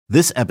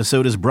This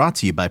episode is brought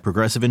to you by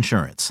Progressive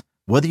Insurance.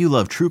 Whether you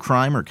love true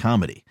crime or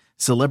comedy,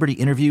 celebrity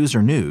interviews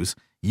or news,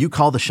 you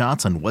call the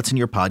shots on what's in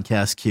your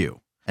podcast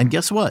queue. And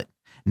guess what?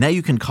 Now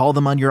you can call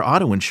them on your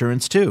auto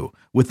insurance too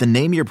with the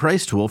Name Your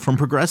Price tool from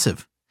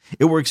Progressive.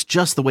 It works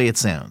just the way it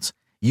sounds.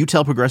 You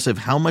tell Progressive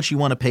how much you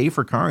want to pay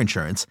for car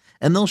insurance,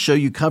 and they'll show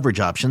you coverage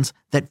options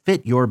that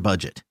fit your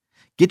budget.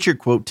 Get your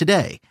quote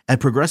today at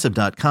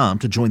Progressive.com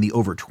to join the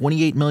over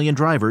 28 million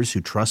drivers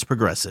who trust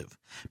Progressive.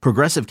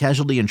 Progressive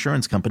Casualty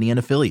Insurance Company and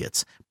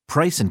Affiliates.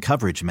 Price and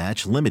coverage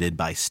match limited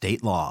by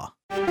state law.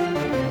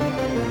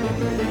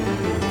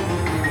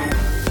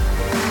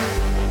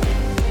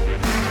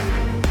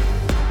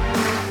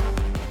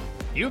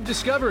 You've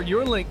discovered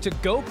your link to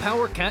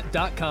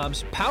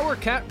GoPowerCat.com's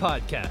PowerCat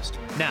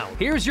podcast. Now,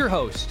 here's your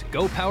host,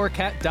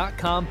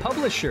 GoPowerCat.com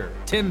publisher,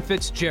 Tim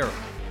Fitzgerald.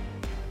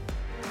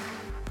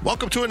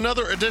 Welcome to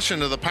another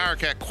edition of the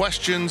PowerCat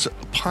Questions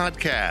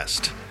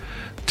podcast.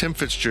 Tim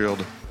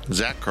Fitzgerald,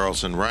 Zach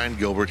Carlson, Ryan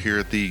Gilbert here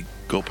at the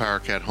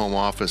GoPowerCat home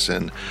office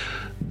and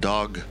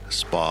dog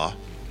spa.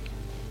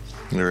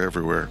 They're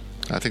everywhere.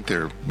 I think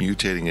they're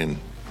mutating and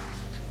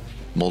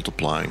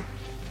multiplying.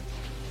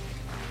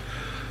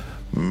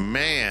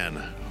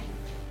 Man,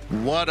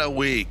 what a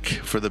week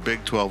for the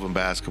Big 12 in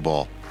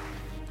basketball.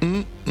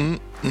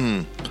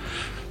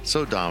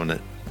 So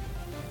dominant.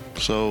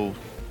 So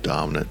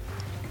dominant.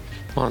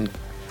 On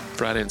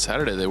Friday and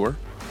Saturday they were.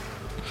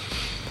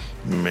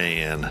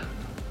 Man.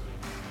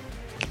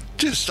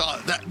 Just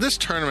this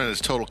tournament is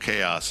total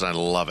chaos, and I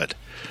love it.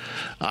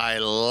 I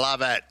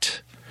love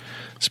it.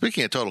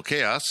 Speaking of total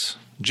chaos,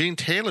 Gene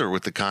Taylor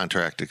with the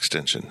contract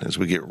extension as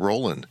we get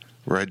rolling.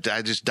 Right,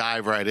 I just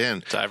dive right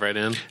in. Dive right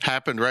in.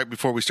 Happened right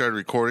before we started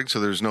recording, so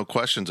there's no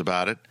questions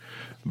about it.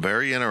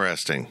 Very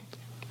interesting.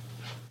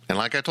 And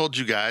like I told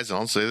you guys, and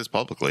I'll say this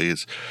publicly,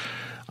 is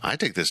I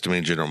take this to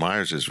mean General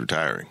Myers is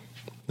retiring.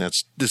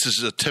 This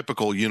is a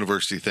typical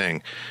university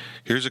thing.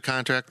 Here's a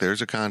contract,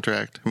 there's a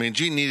contract. I mean,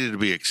 Gene needed to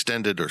be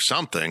extended or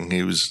something.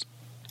 He was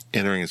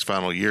entering his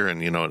final year,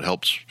 and, it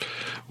helps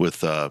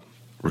with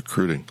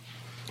recruiting.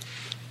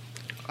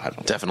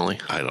 Definitely.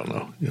 I don't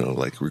know.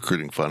 Like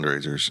recruiting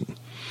fundraisers and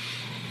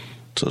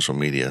social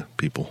media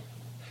people.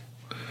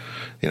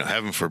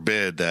 Heaven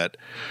forbid that,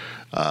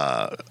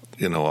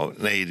 an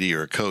AD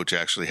or a coach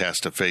actually has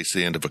to face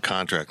the end of a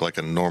contract like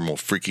a normal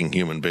freaking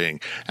human being.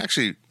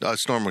 Actually,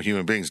 us normal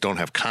human beings don't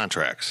have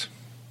contracts.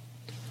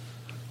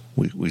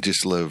 We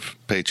just live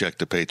paycheck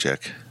to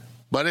paycheck.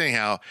 But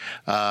anyhow,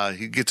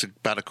 he gets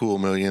about a cool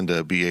 $1 million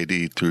to be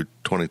AD through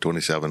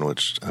 2027,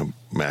 which I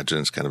imagine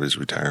is kind of his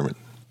retirement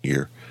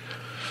year.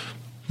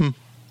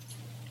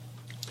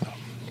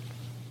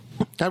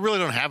 I really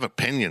don't have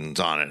opinions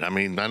on it. I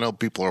mean, I know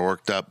people are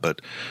worked up,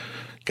 but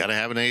got to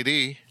have an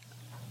AD.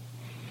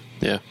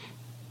 Yeah.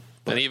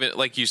 And even,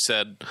 like you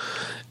said,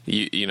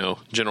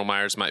 General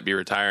Myers might be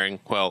retiring.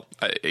 Well,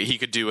 he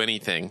could do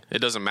anything. It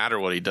doesn't matter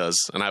what he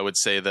does. And I would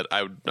say that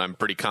I'm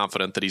pretty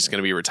confident that he's going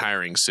to be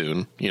retiring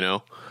soon, He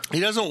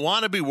doesn't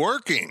want to be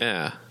working.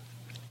 Yeah.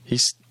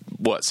 He's,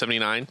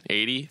 79,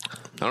 80? I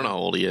don't know how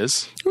old he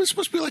is. He was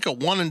supposed to be like a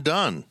one and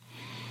done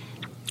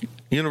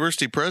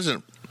university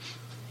president.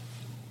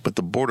 But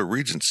the Board of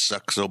Regents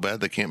suck so bad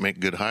they can't make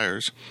good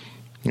hires.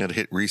 You had to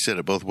hit reset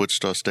at both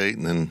Wichita State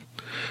and then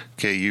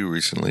KU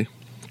recently.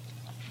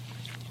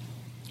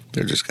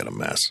 They're just got a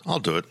mess. I'll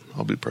do it.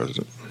 I'll be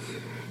president.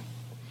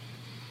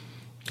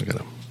 I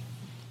got an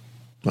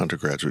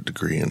undergraduate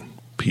degree in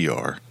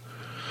PR.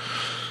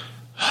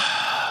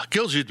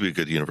 Gills, you'd be a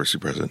good university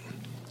president.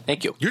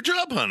 Thank you. You're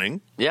job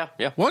hunting. Yeah.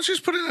 Why don't you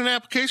just put in an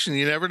application?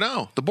 You never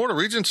know. The Board of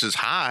Regents is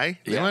high.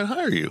 They might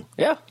hire you.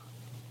 Yeah.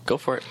 Go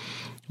for it.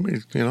 I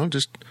mean,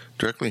 just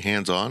directly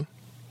hands-on.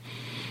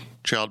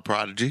 Child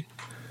prodigy.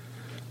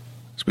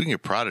 Speaking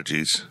of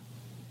prodigies,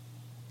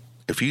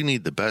 if you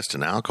need the best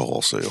in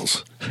alcohol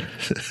sales,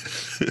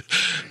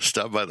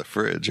 stop by the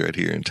Fridge right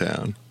here in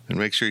town. And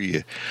make sure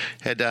you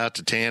head out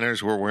to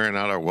Tanner's. We're wearing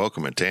out our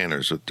welcome at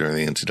Tanner's during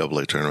the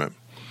NCAA tournament.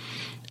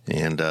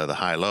 And the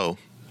high-low.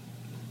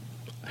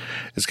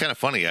 It's kind of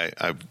funny.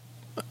 I've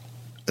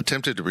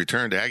attempted to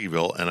return to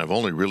Aggieville, and I've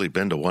only really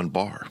been to one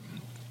bar.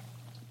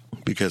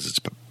 Because it's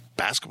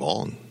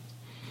basketball.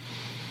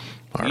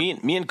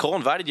 And me and Cole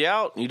invited you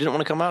out, and you didn't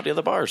want to come out to the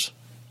other bars.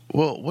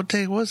 Well, what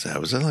day was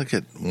that? Was that like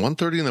at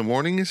 1:30 in the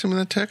morning in some of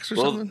the text or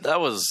something? That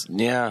was,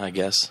 I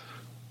guess.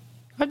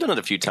 I've done it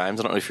a few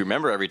times. I don't know if you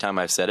remember every time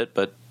I've said it,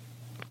 but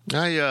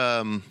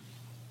I'm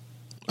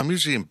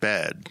usually in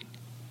bed.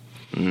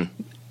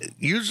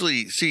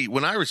 Usually, see,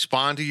 when I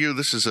respond to you,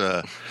 this is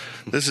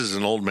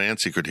an old man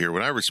secret here.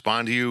 When I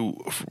respond to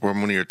you from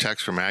one of your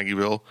texts from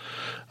Aggieville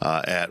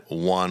at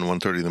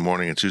 1:30 in the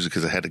morning, it's usually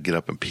because I had to get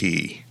up and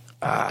pee,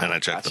 and I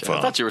checked the phone.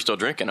 I thought you were still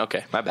drinking.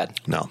 Okay, my bad.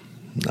 No,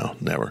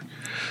 never.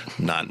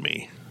 Not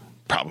me.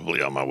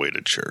 Probably on my way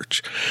to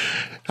church.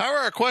 How are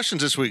our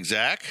questions this week,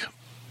 Zach?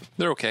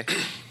 They're okay.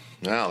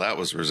 Well, that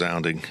was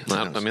resounding.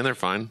 I mean, they're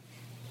fine.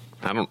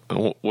 I don't.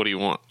 What do you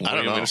want? What I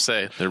don't do you know. want me to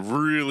say? They're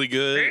really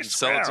good.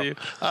 Sell it to you.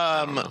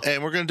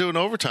 And we're going to do an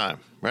overtime.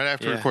 Right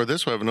after we record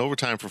this, we'll have an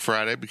overtime for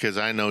Friday because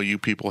I know you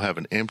people have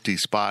an empty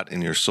spot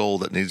in your soul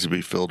that needs to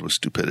be filled with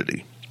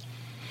stupidity.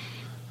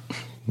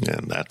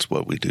 And that's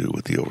what we do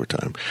with the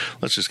overtime.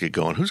 Let's just get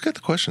going. Who's got the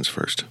questions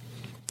first?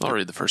 I'll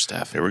read the first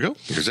half. Here we go.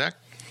 Here's Zach.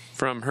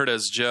 From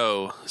Herdez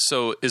Joe.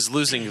 So is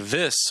losing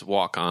this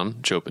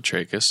walk-on, Joe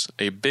Petrakis,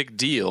 a big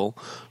deal,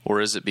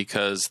 or is it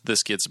because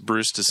this gets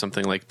Bruce to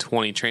something like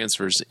 20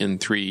 transfers in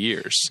 3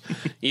 years?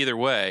 Either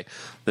way,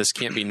 this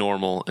can't be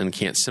normal and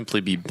can't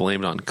simply be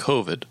blamed on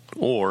COVID.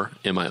 Or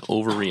am I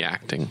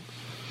overreacting?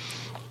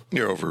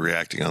 You're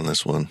overreacting on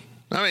this one.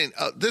 I mean,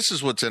 this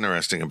is what's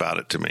interesting about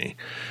it to me,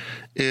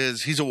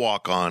 is he's a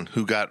walk-on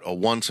who got a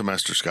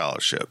one-semester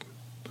scholarship.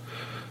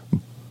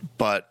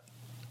 But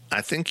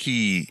I think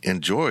he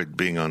enjoyed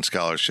being on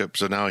scholarship,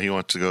 so now he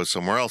wants to go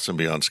somewhere else and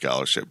be on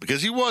scholarship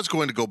because he was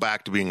going to go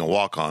back to being a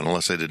walk-on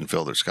unless they didn't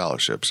fill their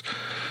scholarships.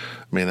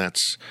 I mean,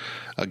 that's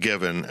a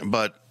given.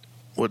 But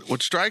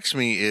what strikes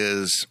me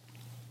is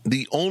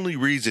the only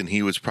reason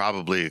he was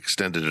probably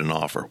extended an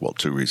offer, well,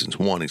 two reasons.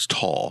 One, he's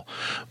tall,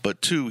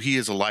 but two, he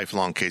is a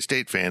lifelong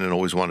K-State fan and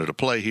always wanted to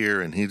play here,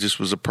 and he just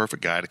was a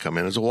perfect guy to come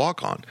in as a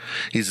walk-on.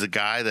 He's the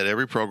guy that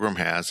every program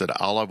has that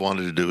all I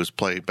wanted to do is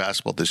play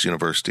basketball at this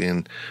university,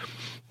 and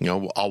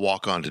I'll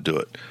walk on to do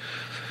it.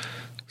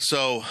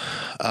 So,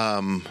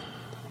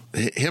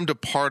 him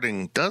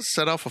departing does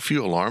set off a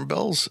few alarm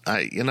bells.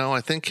 I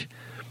think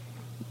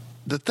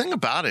the thing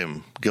about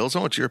him, Gills, I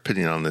want your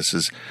opinion on this,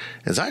 is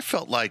I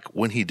felt like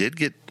when he did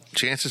get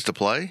chances to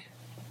play,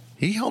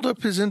 he held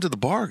up his end of the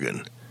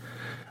bargain.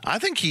 I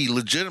think he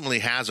legitimately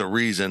has a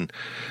reason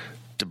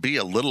to be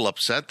a little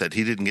upset that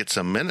he didn't get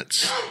some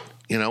minutes.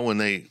 When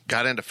they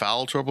got into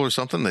foul trouble or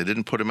something, they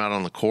didn't put him out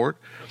on the court.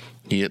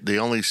 They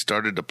only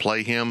started to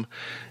play him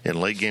in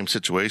late game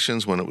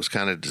situations when it was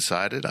kind of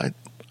decided.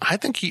 I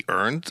think he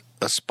earned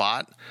a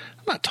spot.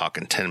 I'm not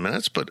talking 10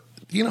 minutes, but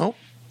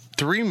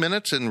 3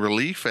 minutes in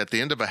relief at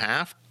the end of a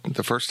half,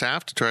 the first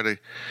half, to try to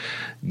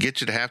get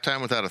you to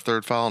halftime without a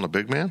third foul on a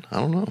big man. I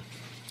don't know.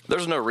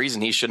 There's no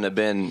reason he shouldn't have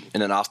been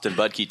in an Austin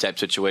Budke type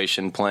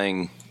situation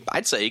playing.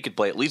 I'd say he could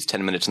play at least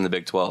 10 minutes in the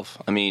Big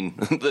 12. I mean,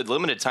 the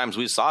limited times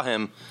we saw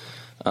him,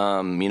 he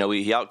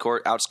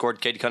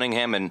outscored Cade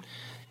Cunningham, and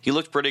he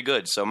looked pretty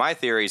good. So my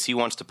theory is he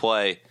wants to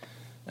play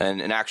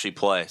and actually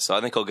play. So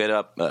I think he'll get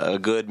up a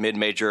good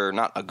mid-major,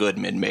 not a good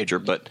mid-major,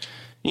 but,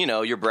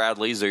 your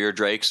Bradleys or your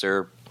Drakes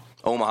or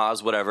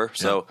Omahas, whatever.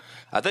 Yeah. So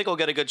I think he'll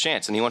get a good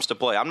chance, and he wants to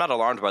play. I'm not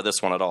alarmed by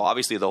this one at all.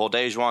 Obviously, the whole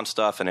Dejuan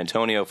stuff and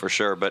Antonio for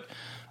sure, but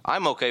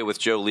I'm okay with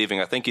Joe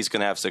leaving. I think he's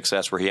going to have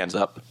success where he ends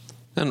up.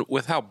 And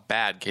with how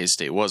bad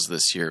K-State was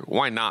this year,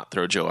 why not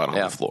throw Joe out on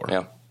the floor?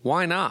 Yeah.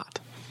 Why not?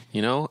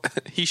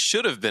 He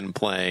should have been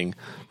playing,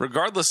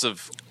 regardless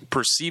of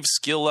perceived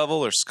skill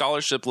level or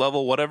scholarship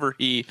level, whatever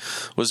he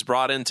was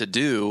brought in to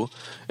do.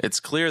 It's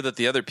clear that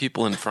the other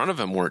people in front of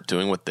him weren't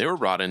doing what they were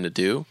brought in to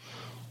do.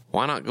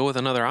 Why not go with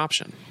another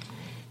option?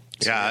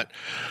 Yeah,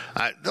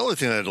 the only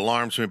thing that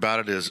alarms me about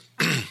it is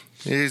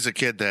he's a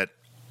kid that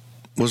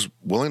was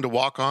willing to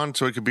walk on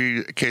so he could be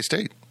at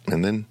K-State,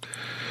 and then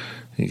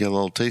he got a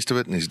little taste of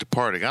it, and he's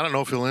departing. I don't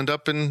know if he'll end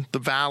up in the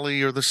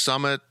Valley or the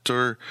Summit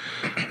or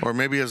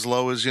maybe as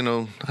low as, I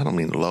don't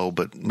mean low,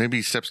 but maybe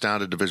he steps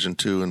down to Division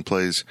II and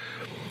plays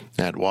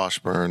at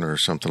Washburn or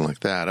something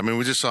like that. I mean,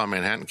 we just saw a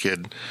Manhattan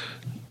kid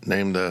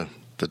named the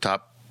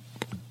top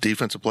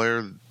defensive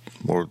player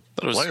or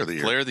player of the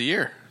year. Player of the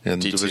year. In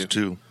Division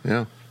II,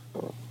 yeah.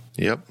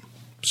 Yep.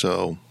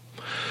 So,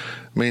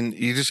 I mean,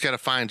 you just got to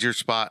find your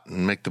spot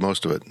and make the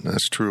most of it. And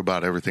that's true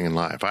about everything in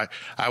life.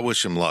 I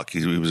wish him luck.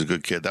 He was a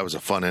good kid. That was a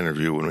fun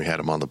interview when we had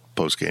him on the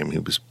post game. He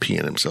was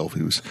peeing himself.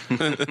 He was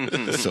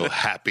so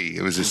happy.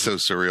 It was just so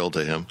surreal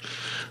to him.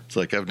 It's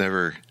like I've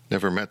never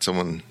met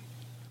someone,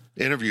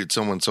 interviewed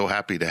someone so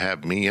happy to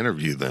have me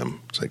interview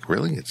them. It's like,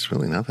 really? It's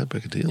really not that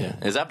big a deal. Yeah.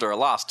 It was after a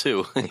loss,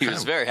 too. He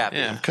was very happy.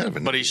 Yeah.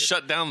 But he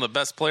shut down the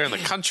best player in the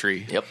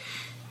country. Yep.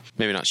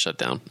 Maybe not shut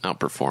down,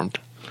 outperformed.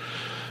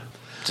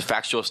 It's a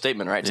factual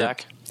statement, right,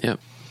 Zach? Yep.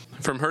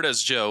 From Herdez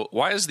Joe,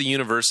 why is the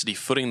university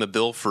footing the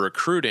bill for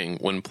recruiting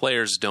when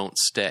players don't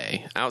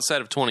stay?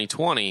 Outside of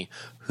 2020,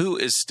 who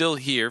is still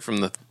here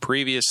from the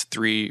previous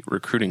 3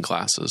 recruiting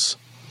classes?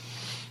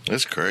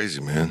 That's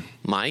crazy, man.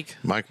 Mike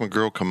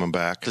McGrill coming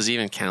back. Does he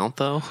even count,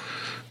 though?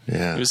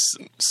 Yeah. It was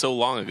so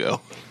long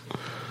ago.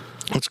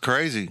 It's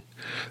crazy.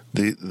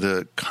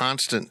 The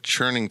constant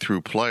churning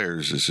through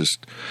players is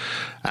just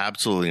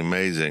absolutely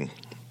amazing.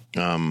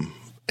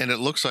 And it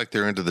looks like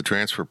they're into the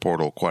transfer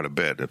portal quite a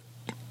bit.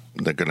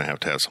 They're going to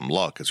have some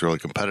luck. It's really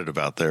competitive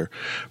out there,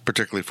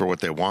 particularly for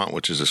what they want,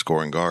 which is a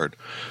scoring guard.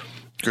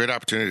 Great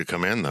opportunity to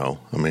come in, though.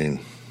 I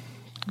mean,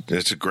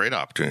 it's a great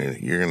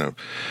opportunity. You're going to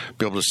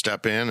be able to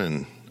step in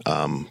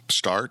and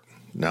start.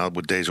 Now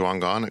with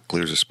Dejuan gone, it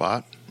clears a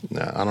spot.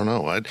 I don't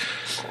know.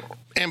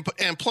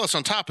 And plus,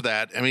 on top of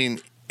that, I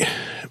mean,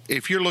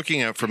 if you're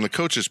looking at from the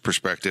coach's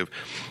perspective,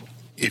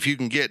 if you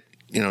can get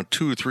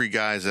 2 or 3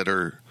 guys that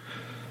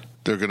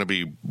they're going to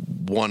be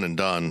one and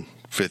done,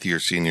 5th-year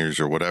seniors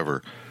or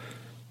whatever.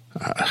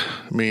 I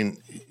mean,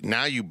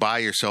 now you buy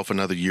yourself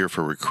another year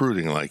for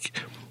recruiting. Like,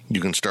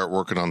 you can start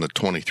working on the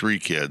 23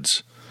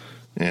 kids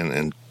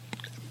and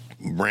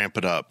ramp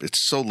it up.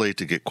 It's so late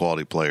to get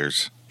quality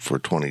players for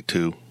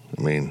 22.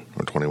 I mean,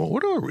 or 21.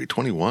 What are we?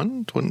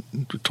 21?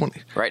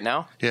 20? Right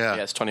now? Yeah.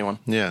 Yeah, it's 21.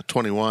 Yeah,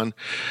 21.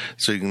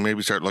 So you can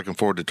maybe start looking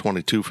forward to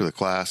 22 for the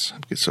class. I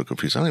get so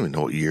confused. I don't even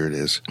know what year it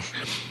is.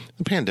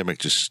 The pandemic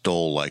just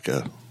stole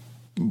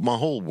my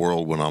whole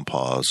world went on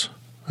pause.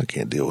 I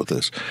can't deal with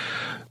this.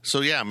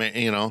 So, yeah,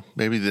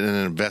 maybe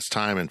then invest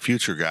time in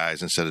future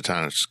guys instead of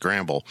trying to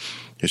scramble.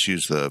 Just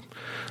use the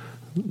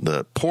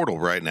portal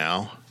right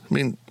now. I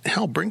mean,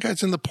 hell, bring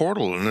guys in the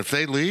portal. And if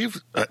they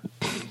leave,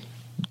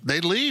 they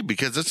leave,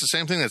 because it's the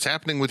same thing that's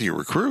happening with your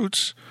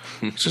recruits.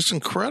 It's just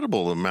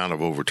incredible amount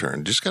of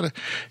overturn. Just got to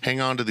hang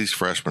on to these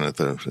freshmen.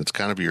 It's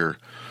kind of your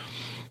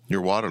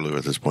Waterloo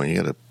at this point.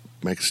 You got to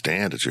make a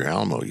stand. It's your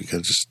Alamo. You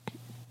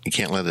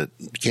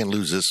can't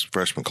lose this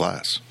freshman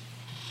class.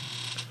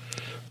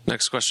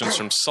 Next question is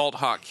from Salt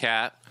Hawk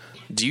Cat.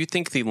 Do you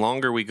think the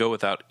longer we go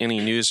without any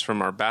news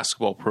from our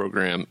basketball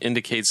program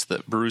indicates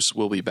that Bruce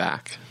will be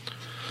back?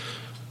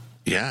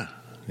 Yeah.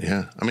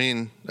 I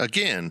mean,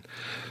 again,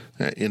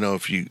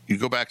 if you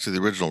go back to the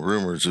original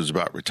rumors, it was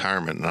about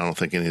retirement, and I don't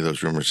think any of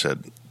those rumors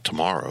said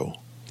tomorrow.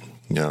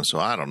 So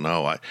I don't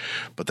know.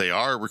 But they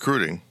are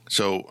recruiting.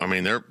 So, I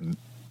mean,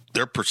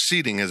 they're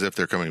proceeding as if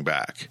they're coming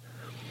back.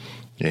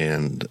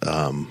 And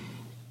I'm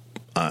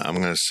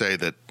going to say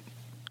that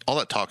all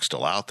that talk's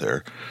still out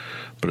there.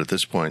 But at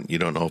this point, you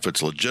don't know if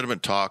it's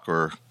legitimate talk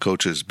or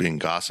coaches being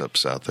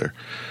gossips out there,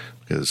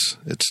 because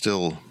it's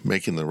still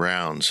making the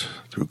rounds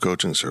through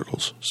coaching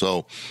circles.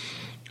 So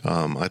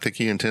I think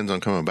he intends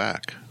on coming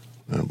back.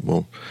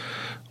 We'll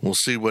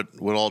see what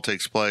all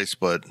takes place,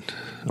 but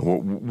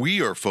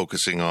we are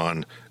focusing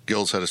on.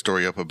 Gil's had a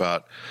story up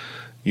about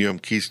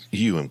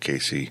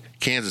UMKC,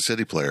 Kansas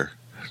City player.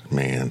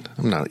 Man,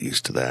 I'm not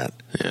used to that.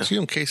 Yeah. It's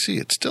UMKC.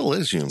 It still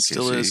is UMKC.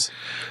 Still is.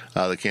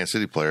 The Kansas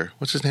City player.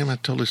 What's his name? I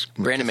totally...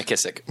 Brandon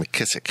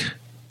McKissick.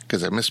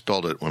 Because I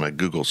misspelled it when I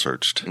Google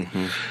searched.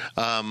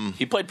 Mm-hmm.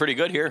 He played pretty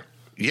good here.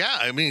 Yeah,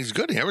 I mean, he's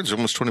good. He averages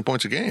almost 20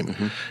 points a game.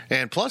 Mm-hmm.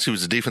 And plus, he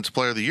was the Defensive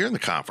Player of the Year in the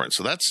conference.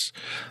 So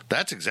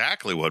that's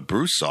exactly what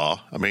Bruce saw.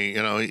 I mean,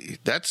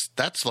 that's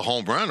the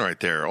home run right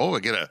there. Oh, I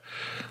get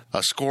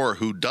a scorer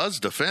who does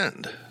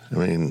defend. I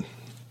mean,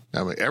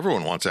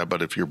 everyone wants that,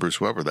 but if you're Bruce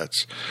Weber,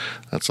 that's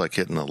like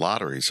hitting the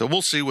lottery. So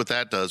we'll see what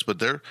that does. But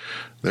they're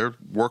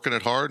working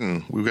it hard,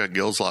 and we've got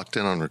Gills locked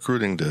in on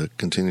recruiting to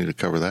continue to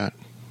cover that.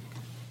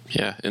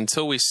 Yeah,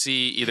 until we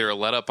see either a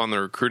let up on the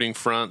recruiting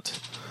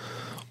front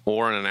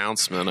or an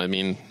announcement. I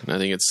mean, I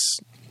think it's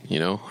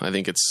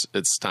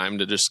time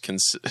to just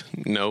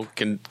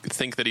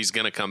think that he's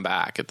going to come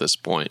back at this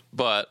point.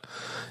 But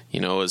a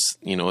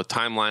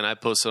timeline I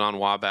posted on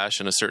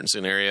Wabash in a certain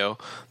scenario,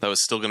 that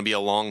was still going to be a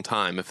long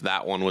time if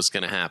that one was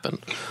going to happen.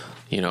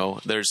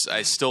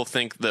 I still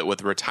think that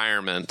with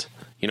retirement,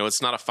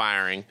 it's not a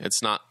firing,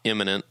 it's not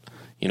imminent.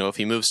 If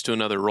he moves to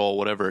another role,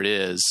 whatever it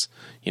is,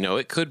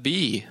 it could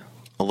be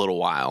a little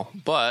while.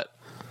 But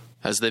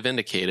as they've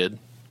indicated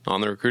on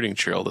the recruiting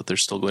trail, that they're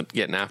still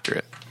getting after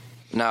it.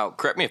 Now,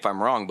 correct me if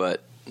I'm wrong,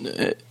 but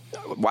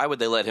why would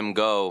they let him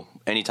go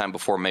anytime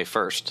before May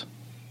 1st?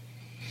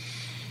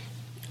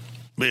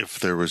 If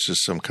there was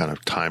just some kind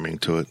of timing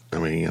to it. I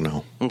mean,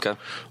 Okay.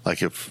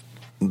 Like if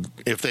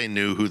they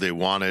knew who they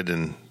wanted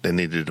and they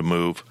needed to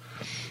move.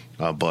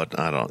 But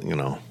I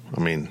don't, I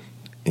mean,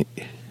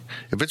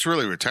 if it's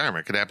really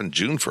retirement, it could happen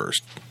June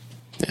 1st.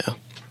 Yeah.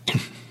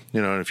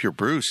 And if you're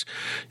Bruce,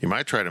 you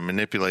might try to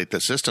manipulate the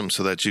system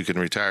so that you can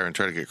retire and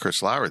try to get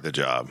Chris Lowry the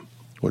job,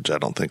 which I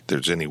don't think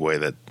there's any way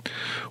that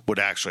would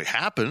actually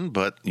happen,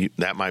 but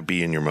that might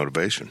be in your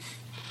motivation.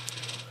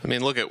 I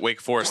mean, look at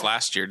Wake Forest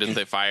last year. Didn't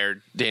they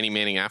fire Danny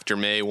Manning after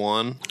May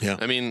 1? Yeah.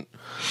 I mean,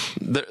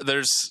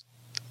 there's,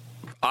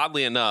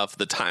 oddly enough,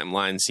 the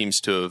timeline seems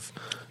to have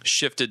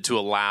shifted to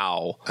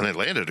allow. And they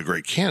landed a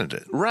great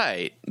candidate.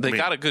 Right. They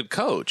got a good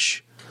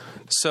coach.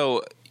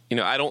 So,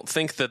 I don't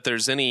think that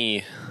there's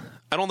any...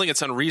 I don't think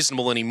it's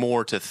unreasonable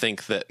anymore to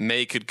think that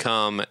May could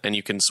come and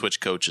you can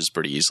switch coaches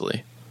pretty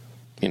easily,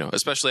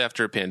 especially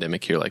after a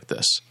pandemic here like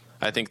this.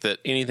 I think that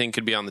anything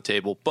could be on the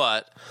table,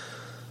 but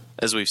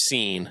as we've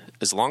seen,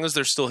 as long as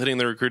they're still hitting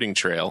the recruiting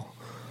trail,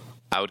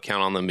 I would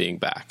count on them being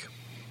back.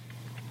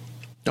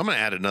 I'm going to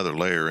add another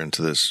layer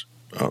into this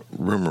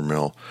rumor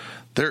mill.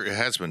 There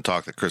has been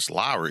talk that Chris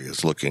Lowry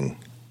is looking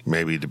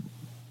maybe to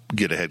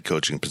get a head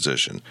coaching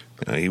position.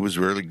 He was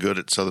really good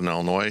at Southern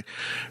Illinois.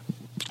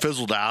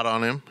 Fizzled out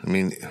on him. I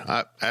mean,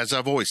 as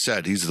I've always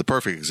said, he's the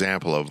perfect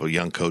example of a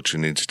young coach who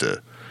needs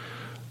to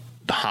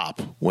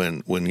hop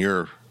when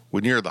you're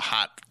the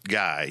hot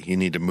guy. You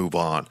need to move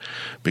on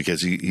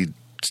because he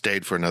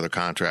stayed for another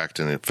contract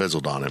and it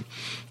fizzled on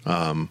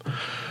him.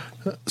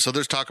 So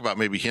there's talk about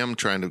maybe him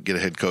trying to get a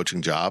head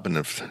coaching job, and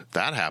if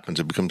that happens,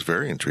 it becomes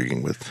very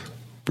intriguing with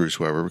Bruce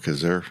Weber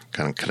because they're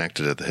kind of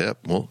connected at the hip.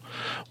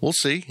 We'll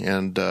see,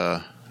 and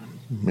I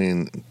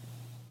mean.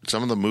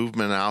 Some of the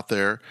movement out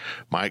there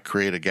might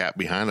create a gap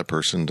behind a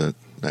person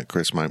that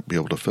Chris might be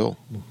able to fill.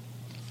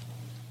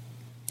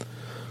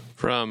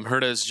 From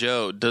Herdez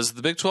Joe, does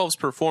the Big 12's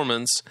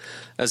performance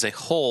as a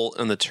whole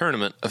in the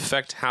tournament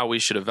affect how we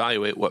should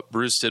evaluate what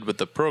Bruce did with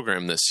the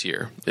program this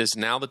year? Is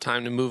now the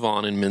time to move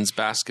on in men's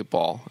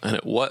basketball? And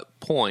at what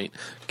point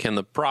can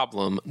the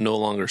problem no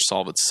longer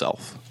solve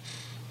itself?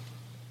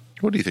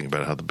 What do you think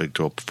about how the Big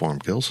 12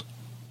 performed, Gills?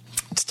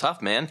 It's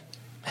tough, man.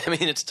 I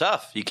mean, it's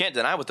tough. You can't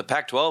deny what the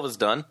Pac-12 has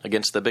done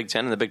against the Big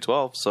 10 and the Big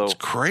 12. So it's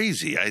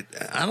crazy. I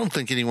don't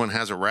think anyone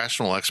has a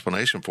rational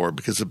explanation for it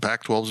because the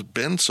Pac-12's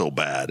been so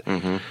bad.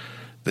 Mm-hmm.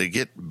 They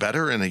get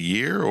better in a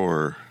year,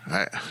 or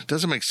it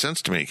doesn't make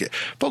sense to me.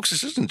 Folks,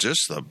 this isn't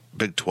just the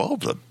Big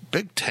 12. The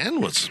Big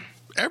 10 was,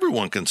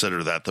 everyone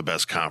considered that the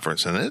best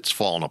conference, and it's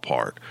fallen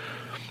apart.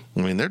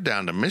 I mean, they're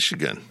down to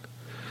Michigan.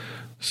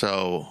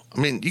 So,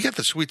 I mean, you got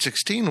the Sweet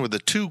 16 where the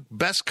two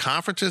best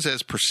conferences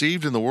as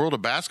perceived in the world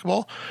of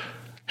basketball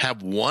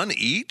have one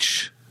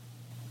each.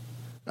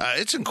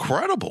 It's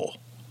incredible.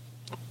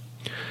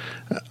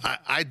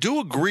 I do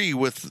agree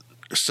with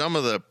some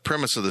of the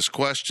premise of this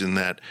question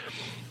that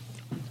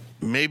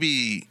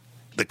maybe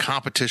the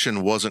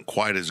competition wasn't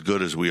quite as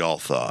good as we all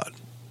thought.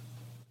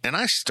 And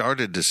I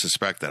started to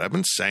suspect that. I've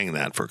been saying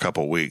that for a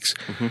couple of weeks,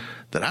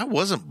 that I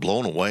wasn't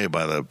blown away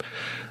by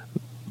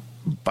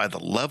the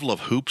level of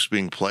hoops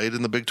being played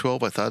in the Big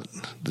 12. I thought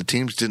the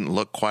teams didn't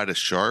look quite as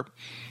sharp,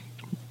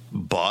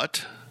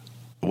 but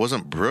it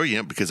wasn't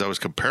brilliant because I was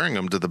comparing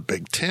them to the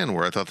Big 10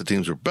 where I thought the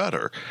teams were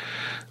better.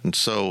 And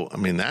so, I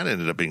mean, that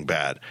ended up being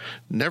bad.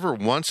 Never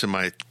once in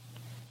my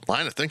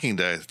line of thinking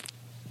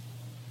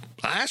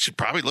I should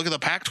probably look at the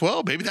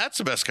Pac-12. Maybe that's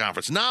the best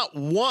conference. Not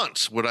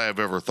once would I have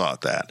ever thought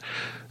that.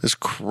 It's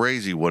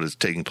crazy what is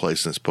taking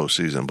place in this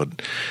postseason,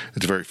 but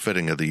it's very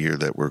fitting of the year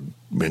that we've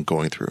been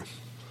going through.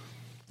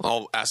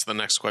 I'll ask the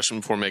next question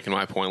before making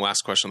my point.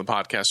 Last question on the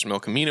podcast from El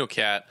Camino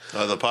Cat.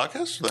 The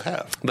podcast or the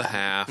half? The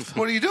half.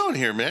 What are you doing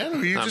here, man?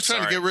 Are you just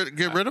trying to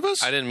get rid of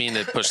us? I didn't mean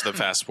to push the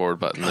fast forward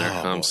button there.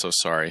 I'm so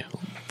sorry.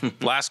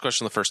 Last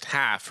question, the first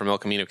half from El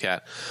Camino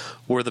Cat.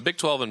 Were the Big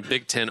 12 and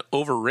Big 10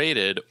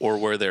 overrated, or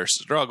were their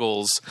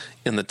struggles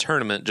in the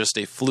tournament just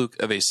a fluke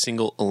of a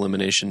single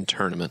elimination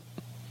tournament?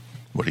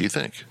 What do you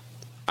think?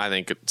 I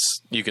think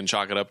you can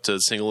chalk it up to a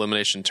single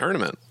elimination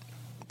tournament.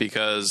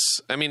 Because,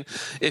 I mean,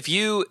 if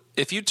you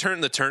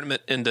turn the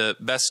tournament into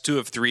best 2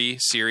 of 3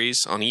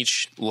 series on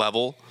each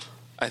level,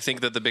 I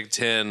think that the Big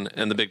 10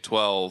 and the Big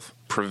 12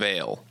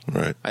 prevail.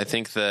 Right. I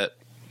think that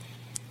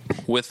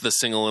with the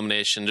single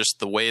elimination, just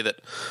the way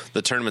that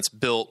the tournament's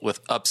built with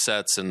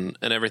upsets and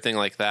everything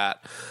like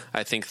that,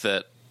 I think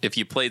that if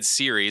you played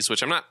series,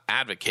 which I'm not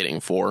advocating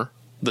for,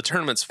 the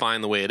tournament's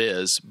fine the way it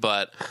is,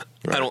 but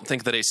right. I don't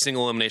think that a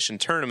single elimination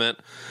tournament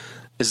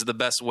is the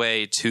best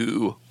way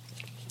to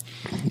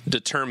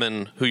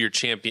determine who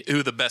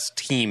the best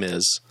team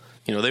is.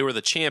 You know, they were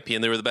the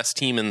champion, they were the best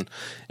team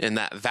in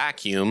that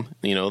vacuum,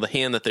 you know, the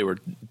hand that they were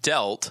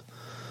dealt,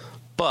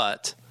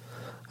 but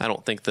I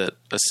don't think that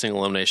a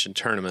single elimination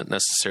tournament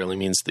necessarily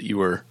means that you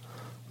were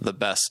the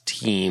best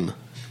team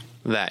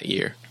that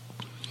year.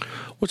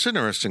 What's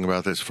interesting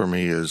about this for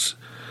me is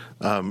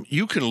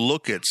you can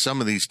look at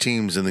some of these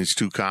teams in these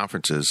two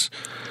conferences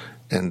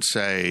and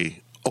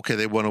say, okay,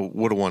 they would have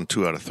won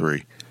 2 out of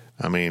 3.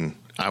 I mean,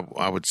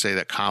 I would say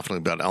that confidently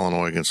about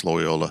Illinois against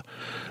Loyola.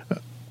 I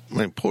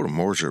mean, Porter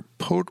Moser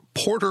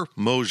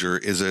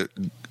is a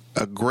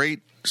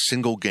great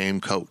single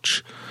game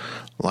coach.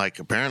 Like,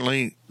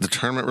 apparently the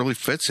tournament really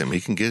fits him.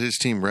 He can get his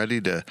team ready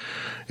to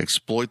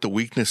exploit the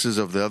weaknesses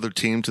of the other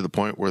team to the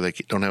point where they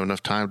don't have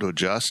enough time to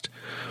adjust.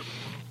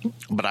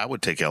 But I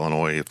would take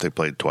Illinois if they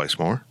played twice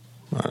more.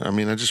 I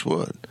mean, I just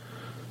would.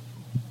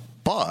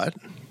 But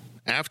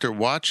after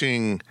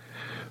watching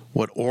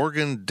what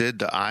Oregon did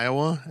to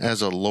Iowa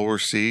as a lower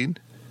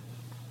seed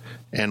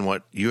and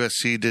what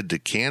USC did to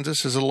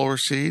Kansas as a lower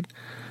seed,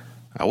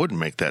 I wouldn't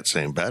make that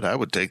same bet. I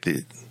would take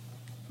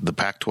the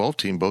Pac-12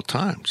 team both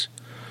times.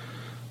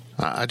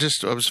 I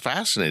was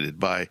fascinated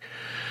by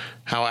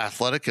how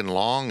athletic and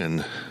long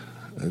and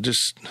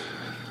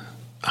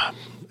I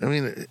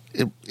mean,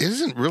 it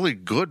isn't really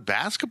good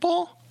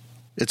basketball.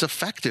 It's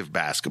effective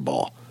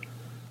basketball.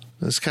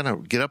 Let's kind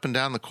of get up and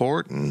down the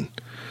court and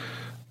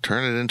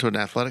turn it into an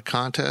athletic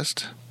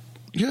contest.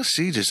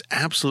 USC just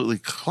absolutely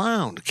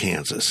clowned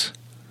Kansas.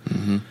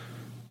 Mm-hmm.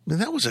 I mean,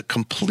 that was a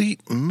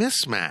complete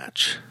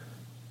mismatch.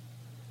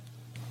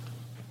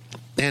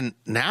 And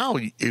now,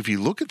 if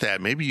you look at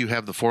that, maybe you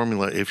have the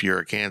formula if you're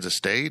at Kansas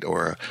State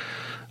or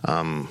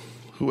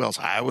who else?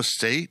 Iowa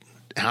State,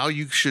 how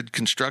you should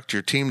construct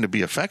your team to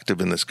be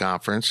effective in this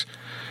conference.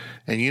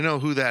 And you know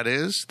who that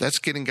is? That's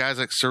getting guys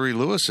like Surrey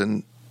Lewis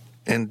and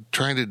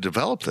trying to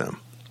develop them.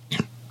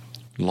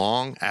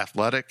 Long,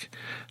 athletic,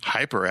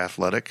 hyper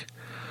athletic,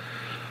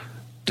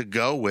 to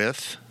go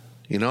with,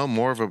 you know,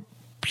 more of a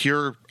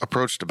pure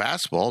approach to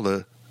basketball,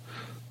 the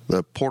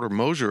Porter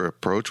Moser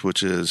approach,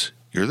 which is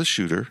you're the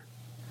shooter,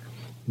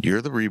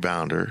 you're the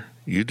rebounder,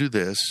 you do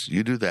this,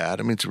 you do that.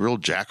 I mean, it's a real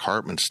Jack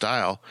Hartman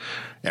style.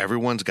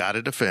 Everyone's got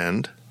to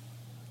defend.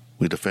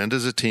 We defend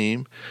as a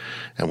team,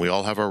 and we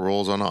all have our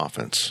roles on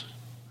offense.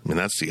 I mean,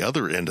 that's the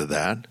other end of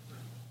that.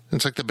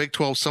 It's like the Big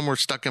 12 somewhere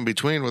stuck in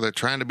between where they're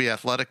trying to be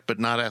athletic but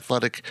not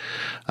athletic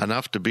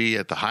enough to be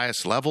at the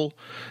highest level.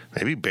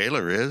 Maybe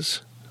Baylor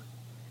is.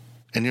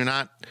 And you're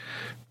not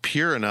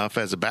pure enough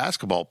as a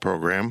basketball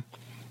program. I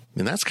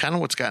mean, that's kind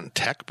of what's gotten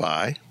Tech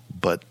by,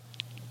 but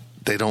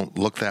they don't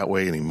look that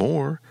way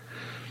anymore.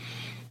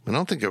 I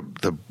don't think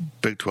the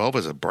Big 12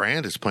 as a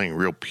brand is playing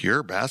real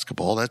pure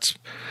basketball.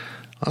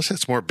 Honestly,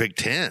 it's more Big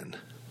 10.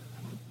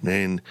 I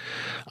mean,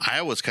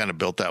 Iowa's kind of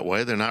built that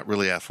way. They're not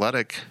really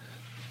athletic,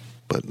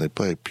 but they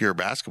play pure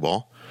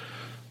basketball.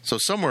 So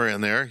somewhere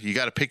in there, you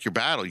got to pick your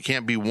battle. You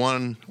can't be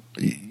one.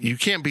 You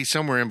can't be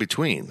somewhere in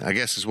between, I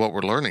guess is what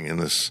we're learning in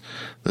this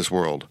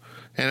world.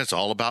 And it's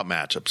all about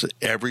matchups.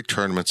 Every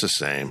tournament's the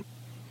same.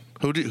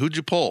 Who'd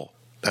you pull?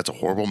 That's a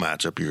horrible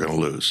matchup. You're going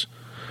to lose.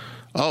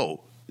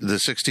 Oh, the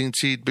 16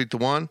 seed beat the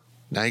 1?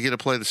 Now you get to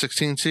play the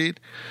 16 seed?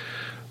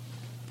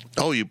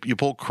 Oh, you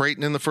pull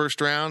Creighton in the first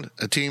round,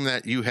 a team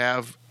that you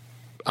have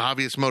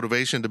obvious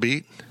motivation to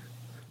beat?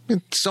 I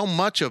mean, so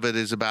much of it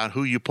is about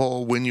who you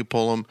pull, when you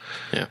pull them,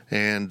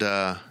 and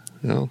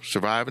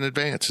survive and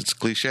advance. It's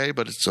cliche,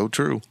 but it's so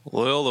true.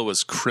 Loyola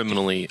was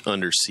criminally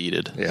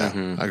underseeded. Yeah,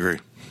 I agree.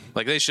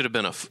 Like they should have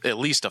been at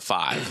least a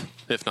 5,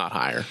 if not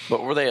higher.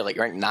 But were they like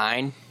ranked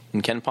 9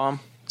 in KenPom?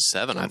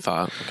 7, I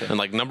thought, and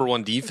like number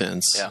 1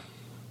 defense. Yeah,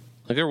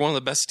 like they're one of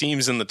the best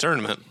teams in the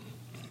tournament.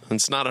 And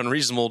it's not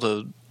unreasonable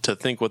to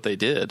think what they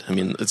did. I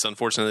mean, it's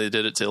unfortunate they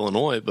did it to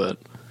Illinois, but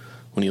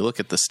when you look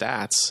at the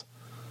stats,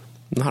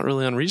 not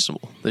really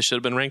unreasonable. They should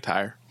have been ranked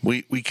higher.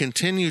 We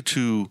continue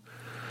to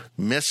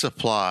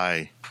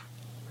misapply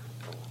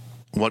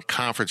what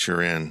conference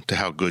you're in to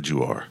how good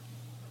you are.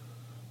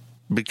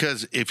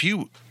 Because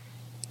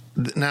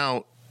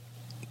now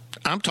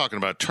I'm talking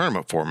about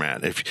tournament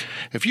format.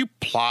 If you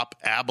plop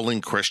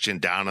Abilene Christian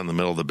down in the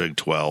middle of the Big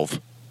 12,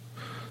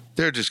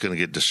 they're just going to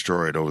get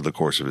destroyed over the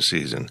course of a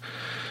season.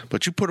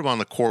 But you put them on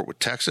the court with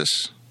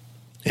Texas,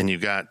 and you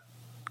got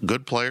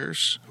good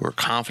players who are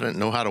confident,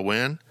 know how to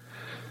win,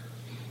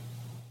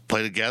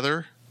 play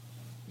together,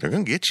 they're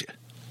going to get you. I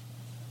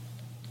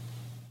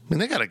mean,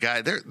 they got a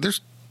guy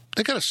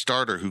they got a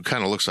starter who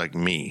kind of looks like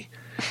me.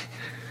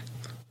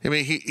 I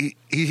mean,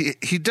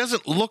 he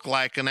doesn't look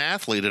like an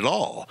athlete at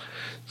all.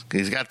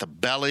 He's got the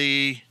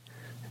belly.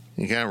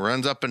 He kind of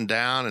runs up and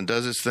down and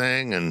does his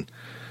thing,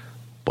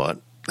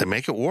 but they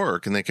make it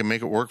work, and they can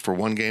make it work for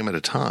one game at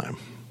a time.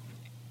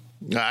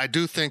 I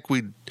do think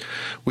we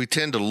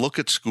tend to look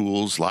at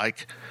schools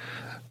like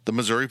the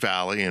Missouri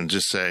Valley and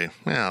just say,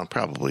 well,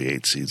 probably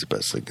 8 seeds the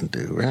best they can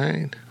do,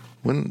 right?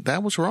 When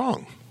that was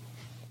wrong.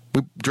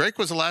 Drake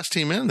was the last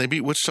team in. They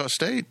beat Wichita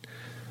State.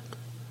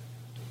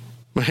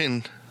 I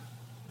mean,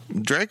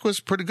 Drake was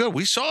pretty good.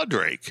 We saw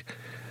Drake.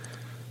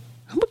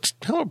 How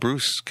about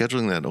Bruce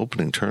scheduling that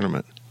opening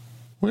tournament?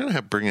 We're going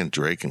to bring in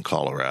Drake and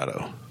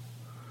Colorado.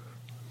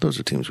 Those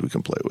are teams we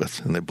can play with,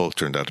 and they both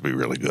turned out to be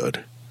really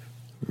good.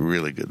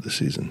 Really good this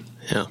season.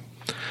 Yeah.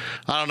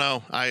 I don't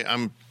know.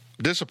 I'm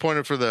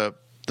disappointed for the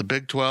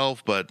Big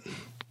 12, but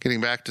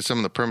getting back to some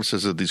of the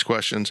premises of these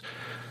questions,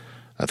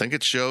 I think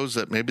it shows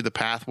that maybe the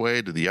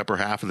pathway to the upper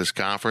half of this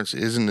conference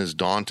isn't as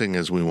daunting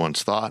as we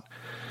once thought,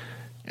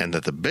 and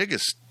that the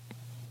biggest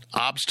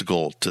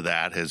obstacle to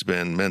that has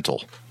been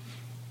mental.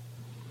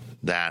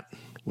 That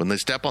when they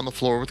step on the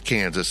floor with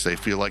Kansas, they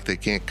feel like they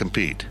can't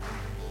compete.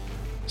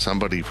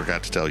 Somebody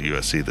forgot to tell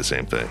USC the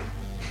same thing.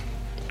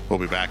 We'll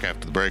be back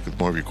after the break with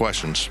more of your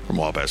questions from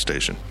Wabash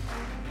Station.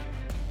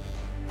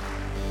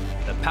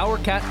 The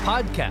PowerCat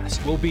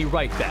Podcast will be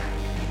right back.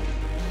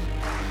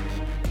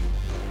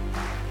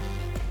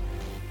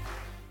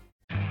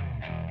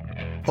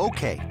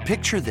 Okay,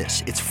 picture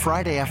this. It's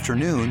Friday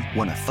afternoon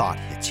when a thought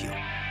hits you.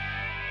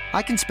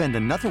 I can spend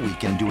another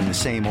weekend doing the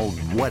same old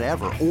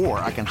whatever, or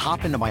I can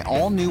hop into my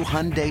all-new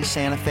Hyundai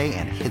Santa Fe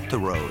and hit the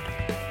road.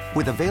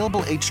 With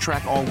available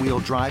H-Track all-wheel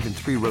drive and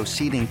 3-row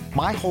seating,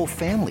 my whole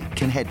family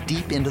can head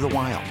deep into the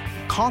wild.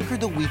 Conquer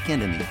the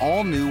weekend in the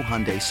all-new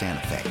Hyundai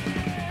Santa Fe.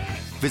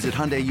 Visit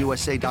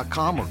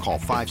HyundaiUSA.com or call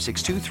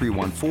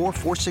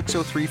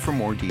 562-314-4603 for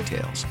more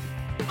details.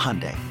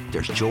 Hyundai,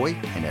 there's joy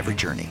in every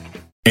journey.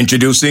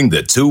 Introducing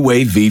the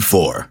Two-Way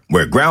V4,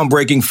 where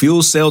groundbreaking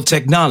fuel cell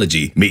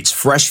technology meets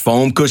fresh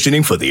foam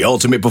cushioning for the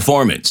ultimate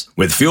performance.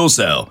 With Fuel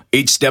Cell,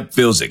 each step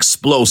feels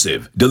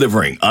explosive,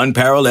 delivering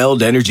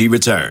unparalleled energy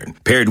return.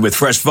 Paired with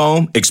fresh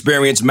foam,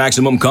 experience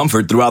maximum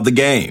comfort throughout the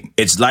game.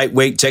 Its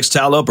lightweight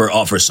textile upper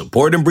offers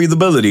support and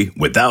breathability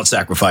without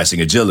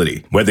sacrificing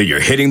agility. Whether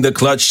you're hitting the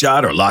clutch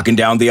shot or locking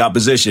down the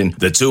opposition,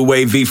 the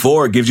Two-Way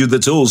V4 gives you the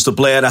tools to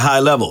play at a high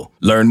level.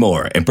 Learn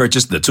more and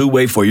purchase the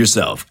Two-Way for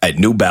yourself at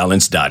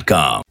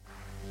NewBalance.com.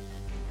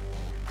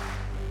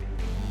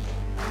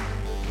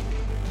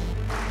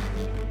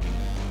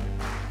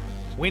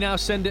 We now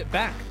send it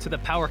back to the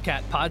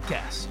PowerCat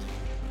Podcast.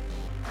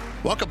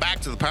 Welcome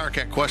back to the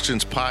PowerCat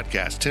Questions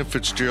Podcast. Tim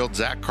Fitzgerald,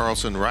 Zach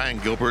Carlson, Ryan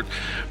Gilbert.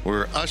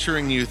 We're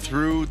ushering you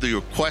through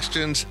the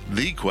questions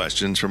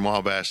from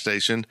Wabash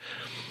Station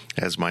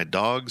as my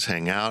dogs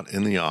hang out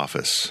in the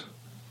office.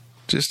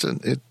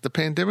 the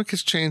pandemic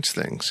has changed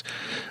things.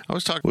 I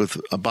was talking with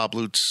Bob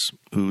Lutz,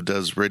 who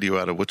does radio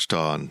out of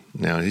Wichita, and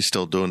now he's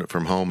still doing it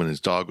from home, and his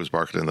dog was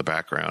barking in the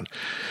background.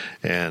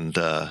 And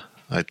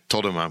I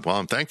told him,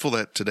 I'm thankful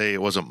that today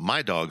it wasn't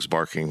my dogs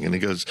barking. And he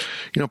goes,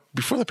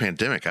 before the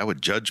pandemic, I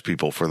would judge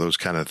people for those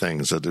kind of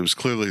things. That it was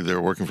clearly they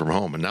were working from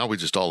home, and now we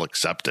just all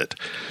accept it.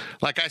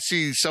 Like I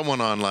see someone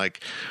on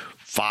like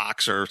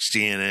Fox or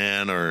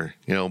CNN or,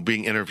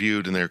 being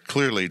interviewed, and they're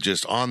clearly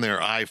just on their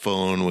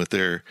iPhone with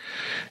their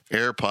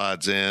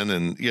AirPods in,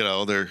 and,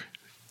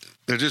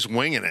 they're just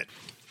winging it.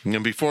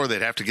 Before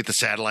they'd have to get the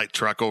satellite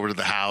truck over to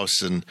the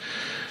house and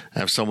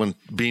have someone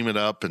beam it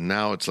up, and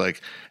now it's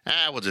like,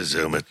 we'll just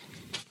Zoom it.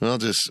 We'll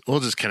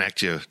just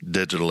connect you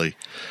digitally.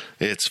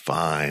 It's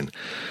fine.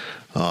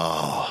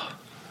 Oh,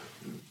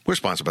 we're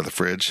sponsored by The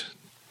Fridge.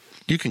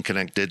 You can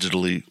connect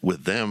digitally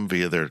with them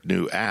via their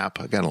new app.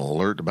 I got an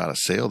alert about a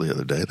sale the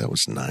other day. That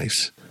was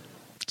nice.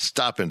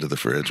 Stop into The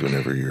Fridge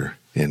whenever you're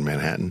in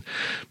Manhattan.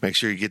 Make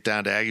sure you get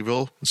down to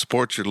Aggieville and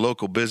support your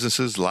local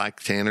businesses like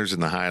Tanner's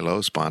and the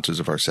High-Low,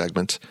 sponsors of our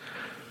segments.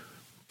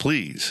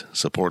 Please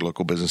support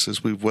local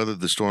businesses. We've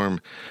weathered the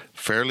storm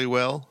fairly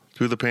well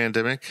through the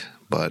pandemic,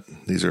 but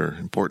these are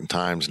important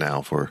times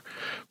now for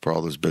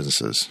all those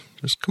businesses.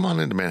 Just come on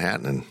into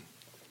Manhattan and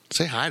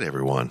say hi to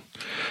everyone.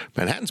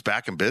 Manhattan's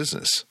back in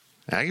business.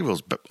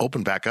 Aggieville's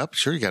open back up.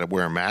 Sure, you got to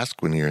wear a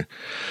mask when you're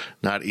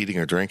not eating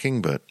or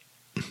drinking, but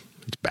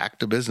it's back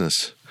to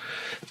business.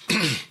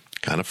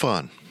 Kind of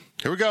fun.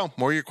 Here we go.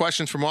 More of your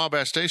questions from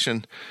Wabash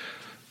Station.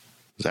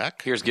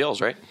 Zach? Here's Gills,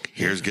 right?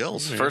 Here's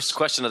Gills. First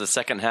question of the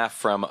second half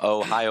from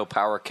Ohio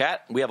Power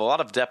Cat. We have a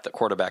lot of depth at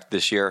quarterback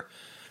this year.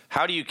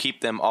 How do you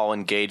keep them all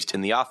engaged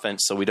in the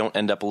offense so we don't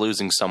end up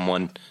losing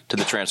someone to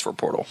the transfer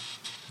portal?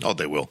 Oh,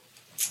 they will.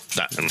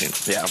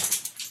 Yeah.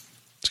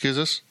 Excuse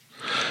us?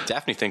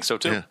 Daphne thinks so,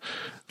 too. Yeah,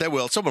 they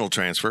will. Someone will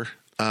transfer.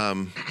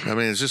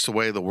 It's just the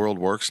way the world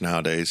works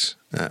nowadays,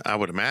 I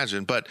would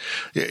imagine. But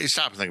you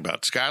stop and think about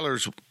it.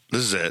 Skylar's,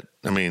 this is it.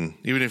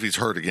 Even if he's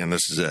hurt again,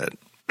 this is it.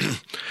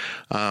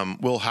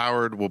 Will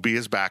Howard will be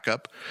his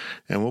backup,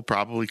 and will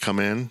probably come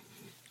in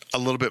a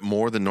little bit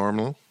more than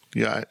normal.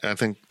 Yeah, I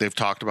think they've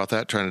talked about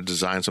that, trying to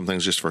design some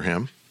things just for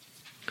him.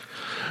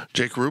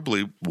 Jake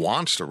Rubley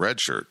wants to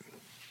redshirt,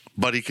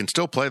 but he can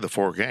still play the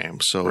 4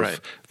 games. So right.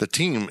 If the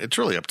team, it's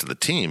really up to the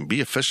team.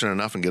 Be efficient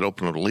enough and get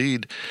open to the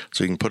lead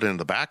so you can put in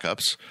the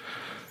backups.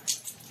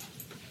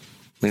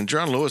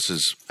 John Lewis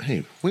is,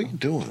 hey, what are you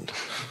doing?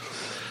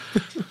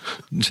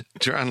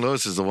 John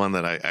Lewis is the one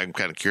that I'm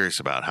kind of curious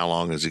about. How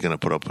long is he going to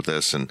put up with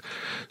this? And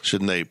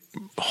shouldn't they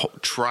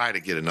try to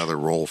get another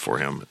role for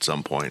him at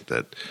some point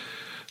that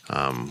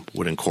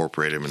would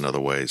incorporate him in other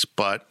ways?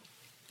 But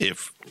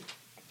if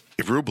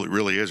Rubley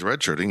really is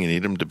redshirting, you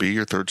need him to be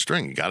your third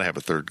string. You got to have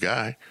a third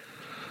guy.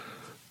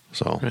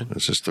 So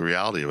It's just the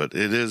reality of it.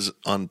 It is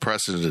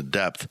unprecedented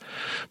depth,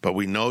 but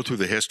we know through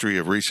the history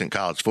of recent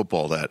college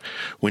football that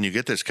when you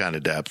get this kind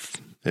of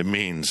depth, it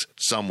means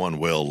someone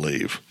will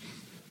leave.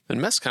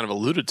 And Mess kind of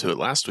alluded to it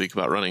last week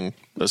about running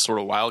a sort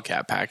of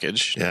wildcat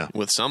package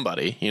with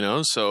somebody,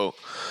 So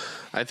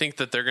I think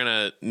that they're going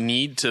to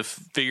need to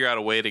figure out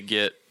a way to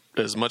get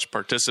as much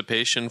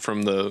participation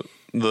from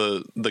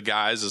the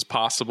guys as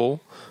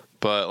possible.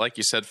 But like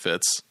you said,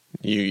 Fitz,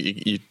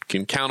 you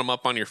can count them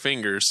up on your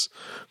fingers.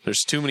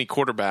 There's too many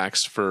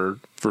quarterbacks for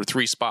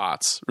 3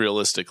 spots,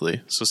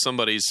 realistically. So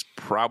somebody's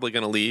probably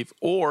going to leave,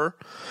 or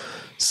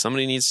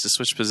somebody needs to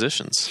switch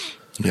positions.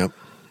 Yep.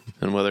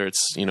 And whether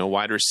it's,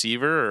 wide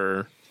receiver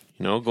or,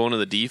 going to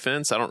the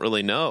defense, I don't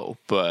really know.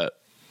 But,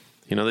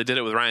 they did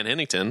it with Ryan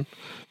Hennington.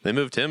 They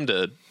moved him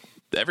to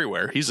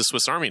everywhere. He's a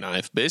Swiss Army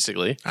knife,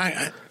 basically.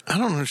 I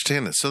don't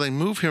understand this. So they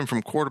move him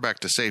from quarterback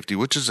to safety,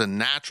 which is a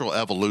natural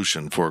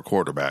evolution for a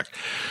quarterback.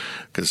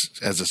 Because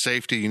as a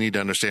safety, you need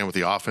to understand what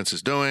the offense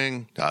is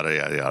doing, yada,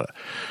 yada, yada.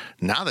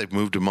 Now they've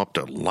moved him up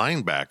to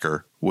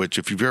linebacker, which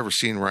if you've ever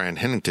seen Ryan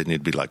Hennington,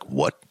 you'd be like,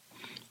 what?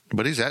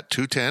 But he's at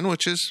 210,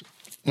 which is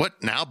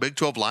what now Big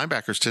 12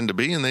 linebackers tend to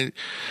be. And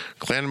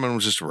Klanderman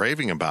was just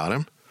raving about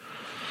him.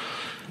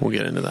 We'll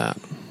get into that.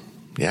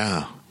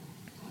 Yeah.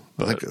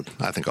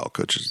 I think all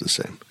coaches are the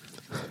same.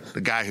 The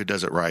guy who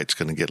does it right is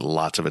going to get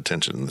lots of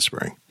attention in the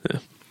spring. Yeah.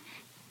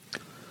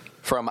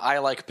 From I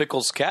Like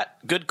Pickles Cat,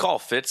 good call,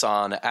 Fitz,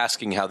 on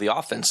asking how the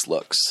offense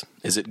looks.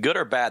 Is it good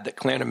or bad that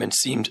Klanderman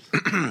seemed,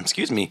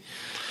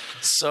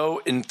 so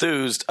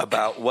enthused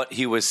about what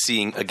he was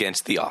seeing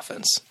against the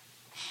offense?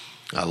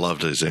 I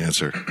loved his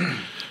answer.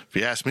 If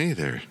you ask me,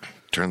 they're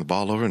turning the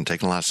ball over and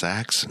taking a lot of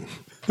sacks. And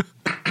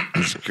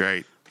it's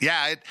great.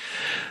 Yeah,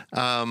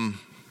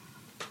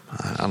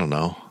 I don't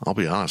know. I'll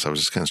be honest. I was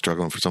just kind of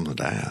struggling for something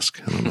to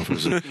ask. I don't know if it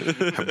was a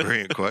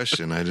brilliant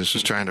question. I just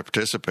was trying to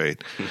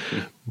participate.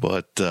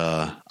 But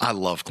I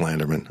love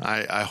Klanderman.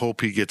 I hope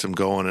he gets him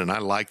going, and I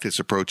like this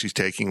approach he's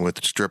taking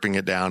with stripping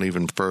it down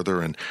even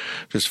further and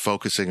just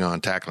focusing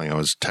on tackling. I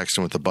was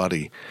texting with a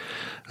buddy.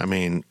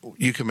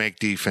 You can make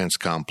defense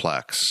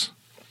complex,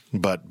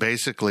 but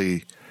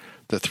basically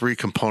the 3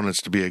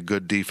 components to be a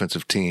good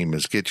defensive team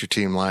is get your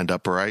team lined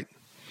up right,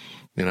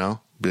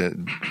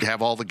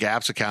 have all the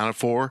gaps accounted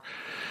for,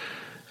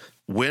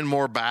 win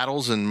more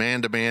battles in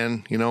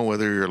man-to-man,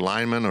 whether you're a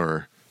lineman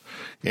or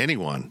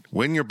anyone.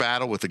 Win your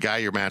battle with the guy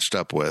you're matched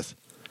up with,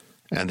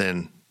 and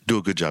then do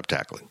a good job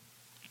tackling.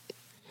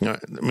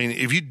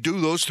 If you do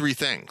those three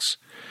things,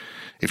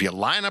 if you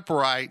line up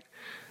right,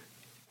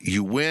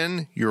 you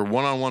win your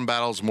one-on-one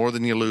battles more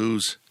than you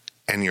lose,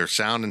 and you're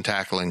sound in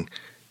tackling,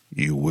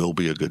 you will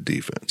be a good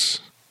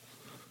defense.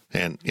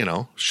 And,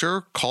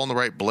 sure, calling the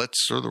right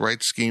blitz or the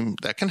right scheme,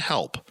 that can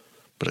help.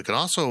 But it can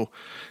also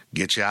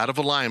get you out of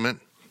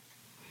alignment,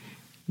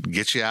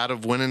 get you out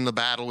of winning the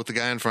battle with the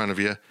guy in front of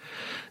you.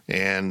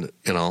 And,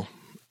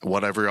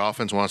 what every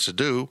offense wants to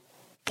do,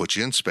 put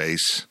you in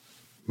space,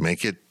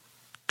 make it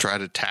try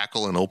to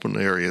tackle in open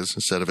areas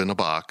instead of in a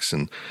box.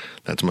 And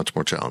that's much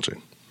more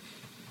challenging.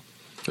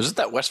 Was it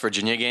that West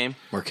Virginia game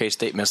where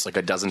K-State missed like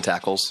a dozen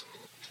tackles?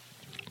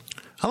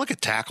 I look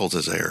at tackles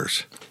as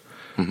errors.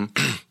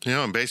 Mm-hmm.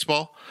 In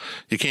baseball,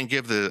 you can't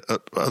give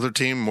the other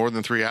team more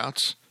than 3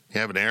 outs. You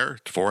have an error,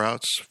 4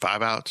 outs,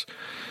 5 outs.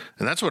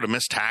 And that's what a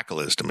missed tackle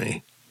is to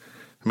me.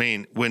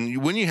 When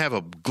you have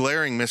a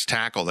glaring missed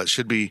tackle that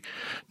should be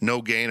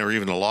no gain or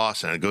even a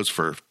loss, and it goes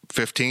for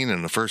 15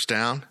 and the first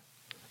down,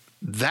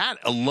 that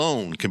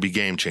alone can be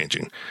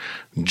game-changing.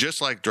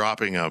 Just like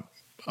dropping a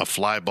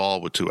fly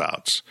ball with 2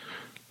 outs.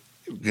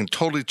 It can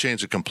totally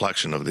change the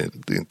complexion of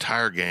the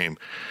entire game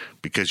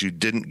because you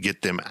didn't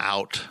get them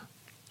out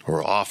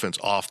or offense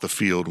off the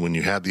field when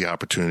you had the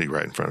opportunity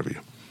right in front of you.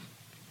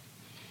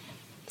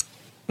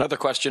 Another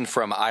question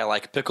from I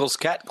Like Pickles.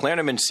 Cat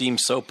Klarnaman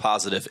seems so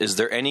positive. Is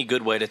there any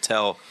good way to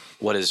tell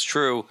what is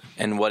true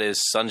and what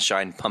is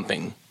sunshine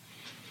pumping?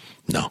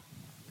 No.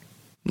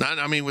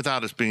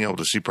 Without us being able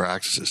to see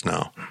practices,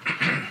 no.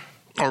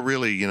 Or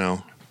really,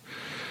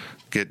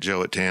 get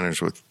Joe at Tanner's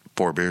with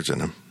 4 beers in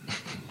him.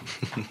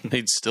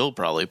 He'd still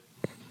probably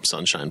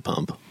sunshine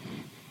pump.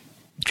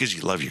 Because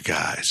you love your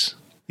guys,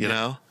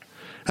 know?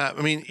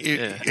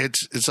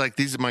 It's like,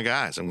 these are my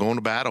guys. I'm going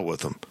to battle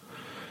with them.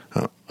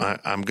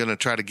 I'm going to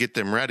try to get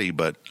them ready,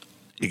 but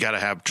you got to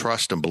have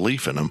trust and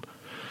belief in them.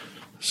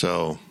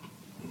 So,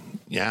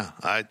 yeah,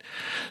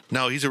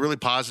 he's a really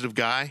positive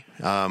guy.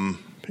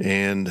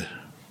 And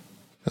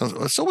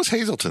so was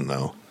Hazelton,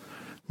 though.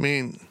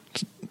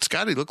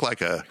 Scotty looked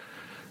like a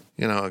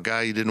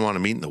guy you didn't want to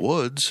meet in the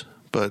woods,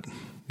 but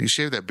you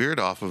shaved that beard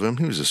off of him.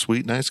 He was a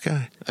sweet, nice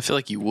guy. I feel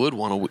like you would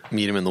want to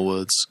meet him in the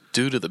woods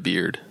due to the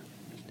beard.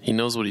 He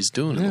knows what he's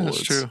doing in the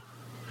woods.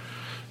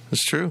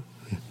 That's true.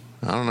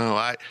 I don't know.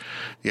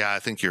 I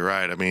think you're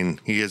right.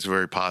 He is a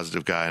very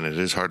positive guy, and it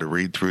is hard to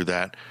read through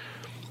that.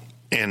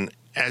 And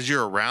as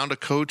you're around a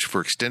coach for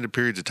extended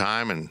periods of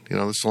time, and,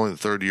 this is only the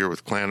 3rd year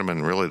with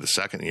Klarnaman, really the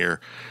 2nd year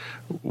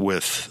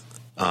with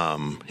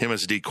him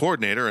as a D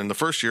coordinator, and the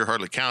 1st year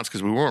hardly counts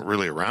because we weren't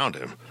really around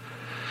him.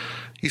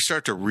 You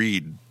start to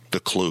read the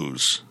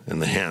clues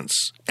and the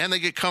hints, and they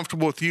get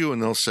comfortable with you,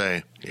 and they'll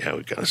say, yeah,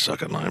 we got to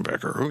suck at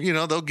linebacker.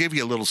 Or, they'll give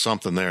you a little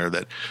something there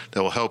that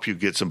will help you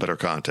get some better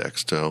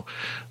context. So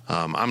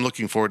I'm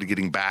looking forward to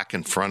getting back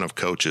in front of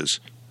coaches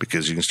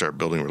because you can start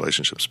building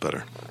relationships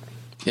better.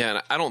 Yeah,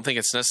 and I don't think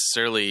it's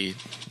necessarily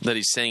that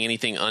he's saying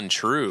anything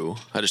untrue.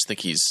 I just think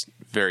he's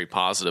very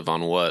positive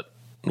on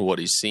what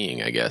he's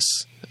seeing, I guess.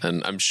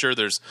 And I'm sure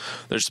there's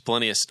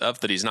plenty of stuff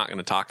that he's not going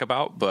to talk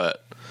about,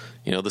 but,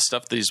 the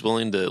stuff that he's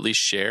willing to at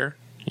least share,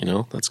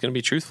 that's going to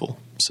be truthful.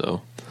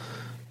 So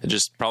it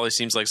just probably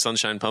seems like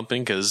sunshine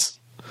pumping because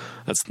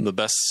that's the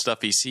best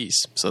stuff he sees.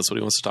 So that's what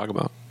he wants to talk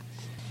about.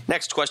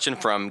 Next question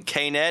from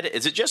K-Ned.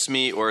 Is it just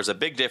me, or is a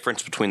big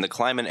difference between the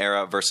Kleiman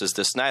era versus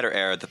the Snyder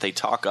era that they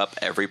talk up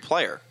every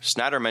player?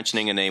 Snyder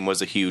mentioning a name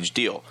was a huge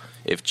deal.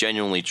 If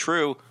genuinely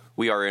true,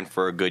 we are in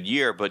for a good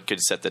year, but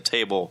could set the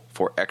table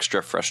for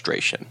extra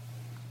frustration.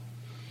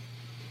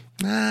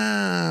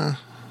 I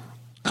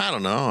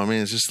don't know.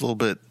 It's just a little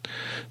bit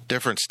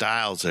different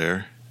styles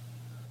there.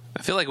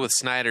 I feel like with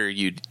Snyder,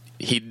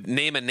 he'd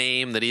name a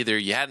name that either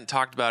you hadn't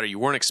talked about or you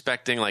weren't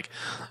expecting. Like,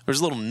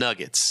 there's little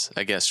nuggets,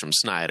 I guess, from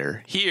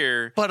Snyder.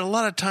 Here, but a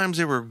lot of times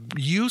they were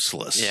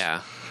useless.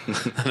 Yeah,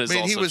 that is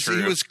also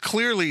true. He was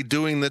clearly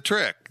doing the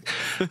trick.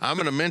 I'm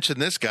going to mention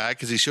this guy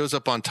because he shows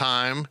up on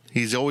time.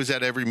 He's always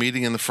at every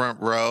meeting in the front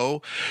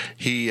row.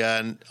 He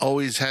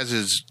always has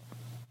his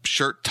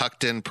shirt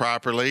tucked in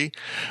properly,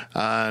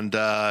 and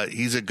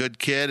he's a good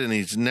kid, and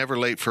he's never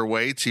late for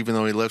weights, even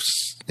though he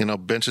lifts,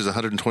 benches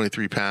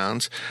 123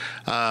 pounds.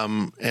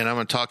 And I'm going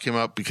to talk him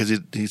up because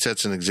he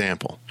sets an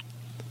example.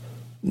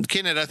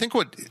 Kenneth, I think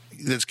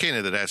that's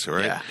Kenneth that asked it,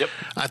 right? Yeah. Yep.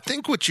 I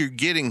think what you're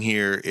getting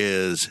here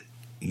is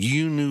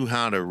you knew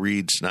how to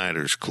read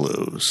Snyder's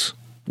clues.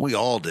 We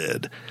all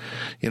did.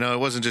 It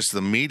wasn't just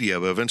the media,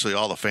 but eventually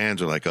all the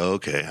fans were like, oh,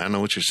 okay, I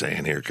know what you're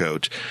saying here,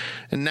 coach.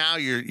 And now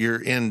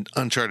you're in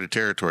uncharted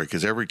territory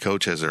because every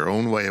coach has their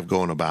own way of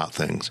going about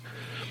things.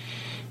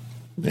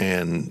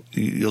 And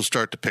you'll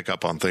start to pick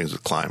up on things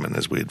with Kleiman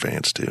as we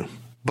advance too.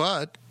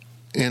 But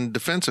in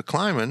defense of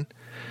Kleiman,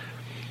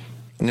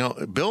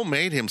 Bill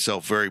made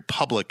himself very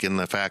public in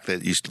the fact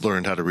that you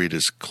learned how to read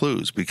his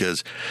clues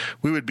because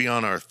we would be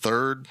on our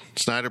 3rd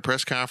Snyder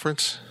press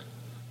conference.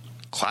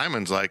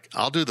 Kleiman's like,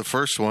 I'll do the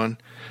first one.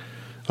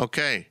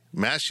 Okay,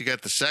 Mesh, you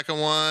got the second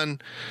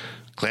one.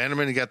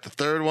 Klanderman, you got the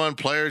third one.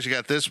 Players, you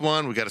got this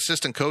one. We got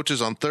assistant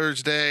coaches on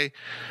Thursday.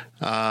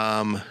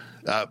 Van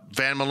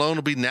Malone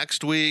will be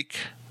next week.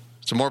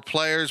 Some more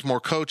players, more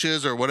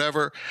coaches, or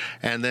whatever,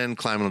 and then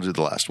Kleiman will do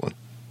the last one.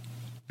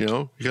 You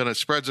know, he kind of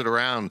spreads it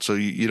around so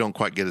you don't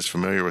quite get as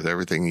familiar with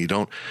everything. You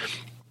don't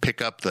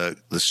pick up the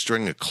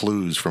string of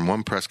clues from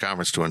one press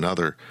conference to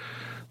another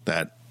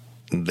that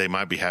they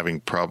might be having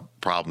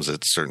problems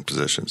at certain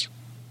positions.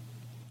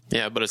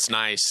 Yeah, but it's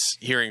nice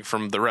hearing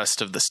from the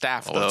rest of the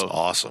staff, though. That's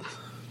awesome.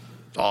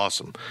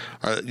 Awesome.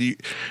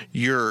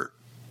 Your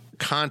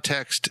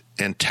context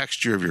and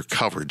texture of your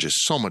coverage is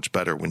so much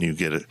better when you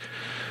get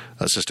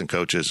assistant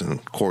coaches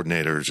and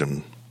coordinators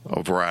and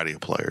a variety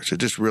of players. It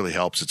just really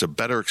helps. It's a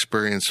better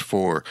experience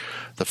for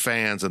the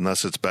fans, and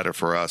thus it's better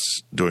for us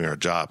doing our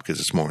job because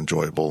it's more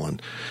enjoyable,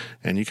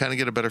 and you kind of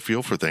get a better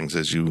feel for things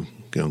as you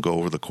go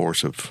over the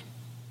course of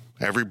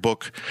every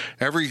book.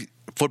 Every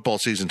football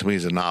season to me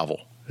is a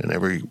novel, and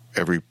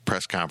every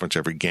press conference,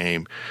 every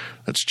game,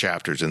 that's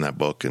chapters in that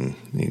book, and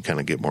you kind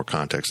of get more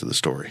context of the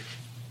story.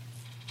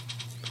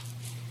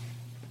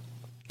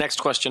 Next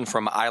question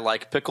from I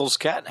Like Pickles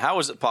Cat. How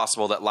is it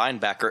possible that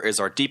linebacker is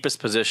our deepest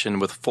position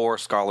with 4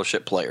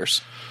 scholarship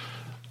players?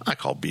 I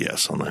call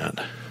BS on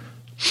that.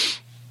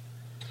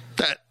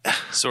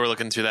 So we're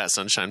looking through that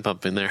sunshine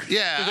pump in there.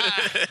 Yeah.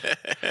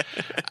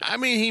 I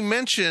mean, he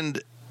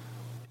mentioned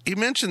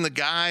the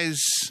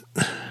guys.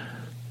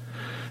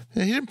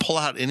 He didn't pull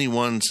out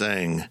anyone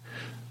saying,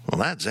 well,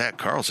 that Zach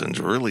Carlson's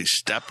really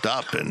stepped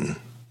up. And,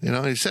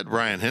 he said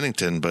Ryan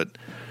Hennington, but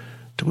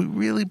do we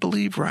really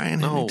believe Ryan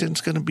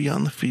Hennington's going to be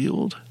on the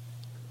field?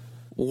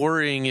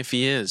 Worrying if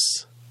he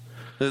is.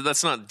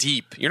 That's not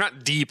deep. You're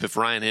not deep if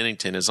Ryan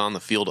Hennington is on the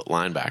field at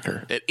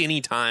linebacker at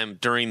any time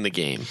during the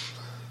game.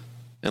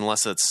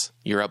 Unless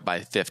you're up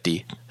by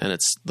 50 and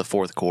it's the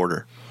fourth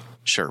quarter.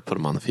 Sure, put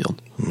him on the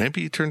field.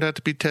 Maybe he turned out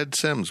to be Ted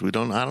Sims. I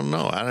don't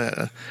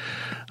know.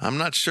 I'm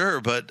not sure,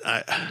 but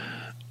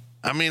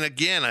I mean,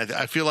 again,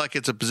 I feel like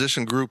it's a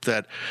position group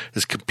that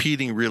is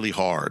competing really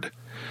hard.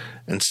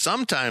 And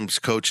sometimes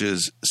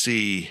coaches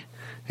see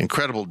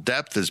incredible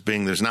depth as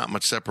being there's not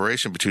much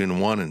separation between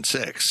 1 and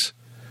 6.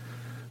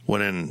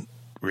 When in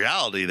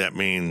reality, that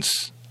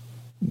means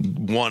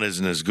 1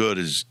 isn't as good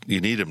as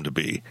you need him to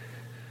be.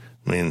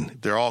 I mean,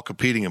 they're all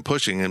competing and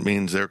pushing. It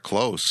means they're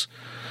close.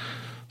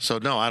 So,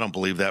 no, I don't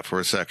believe that for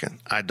a second.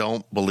 I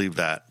don't believe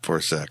that for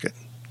a second.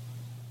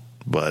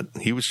 But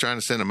he was trying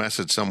to send a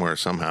message somewhere,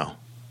 somehow.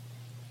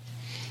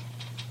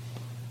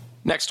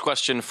 Next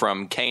question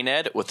from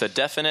K-Ned. With a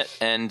definite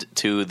end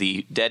to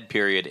the dead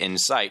period in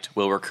sight,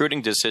 will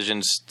recruiting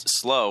decisions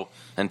slow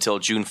until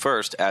June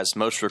 1st, as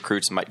most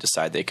recruits might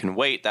decide they can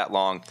wait that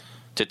long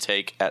to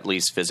take at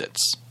least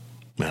visits?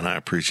 Man, I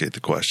appreciate the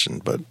question,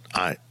 but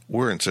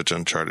we're in such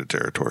uncharted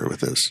territory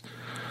with this.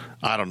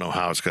 I don't know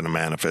how it's going to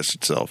manifest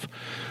itself.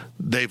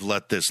 They've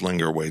let this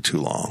linger way too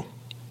long.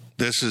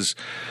 This is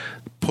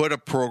put a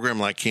program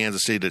like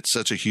Kansas State at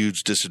such a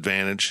huge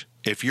disadvantage.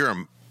 If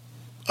you're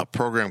a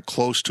program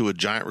close to a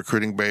giant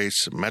recruiting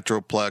base,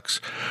 Metroplex,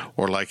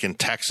 or like in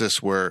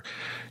Texas where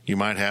you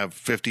might have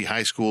 50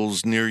 high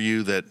schools near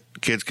you that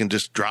kids can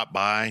just drop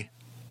by,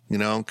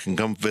 can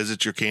come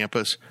visit your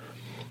campus.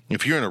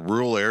 If you're in a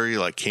rural area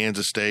like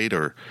Kansas State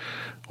or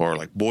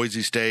like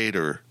Boise State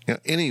or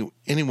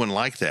anyone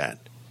like that,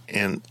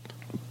 and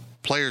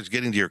players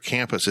getting to your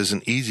campus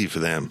isn't easy for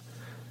them,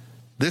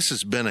 this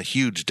has been a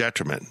huge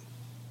detriment.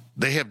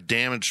 They have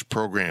damaged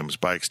programs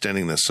by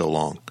extending this so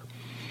long.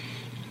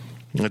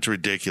 It's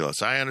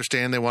ridiculous. I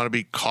understand they want to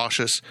be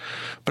cautious,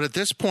 but at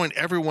this point,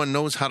 everyone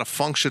knows how to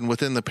function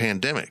within the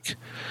pandemic.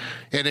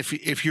 And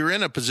if you're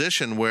in a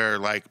position where,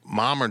 like,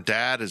 mom or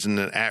dad is in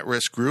an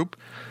at-risk group,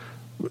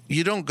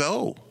 you don't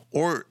go,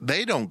 or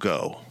they don't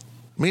go.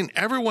 I mean,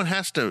 everyone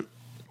has to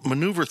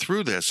maneuver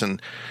through this,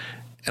 and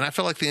I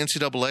feel like the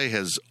NCAA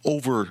has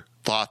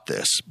overthought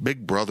this,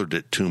 big brothered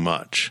it too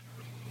much.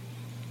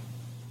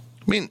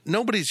 I mean,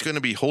 nobody's going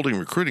to be holding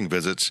recruiting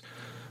visits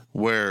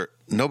where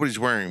nobody's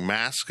wearing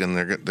masks and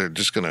they're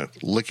just going to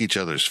lick each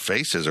other's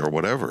faces or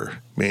whatever.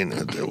 I mean,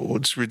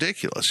 it's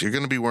ridiculous. You're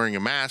going to be wearing a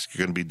mask.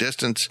 You're going to be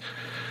distanced.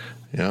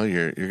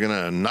 You're going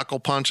to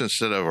knuckle punch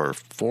instead of our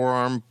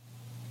forearm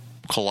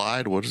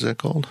collide. What is that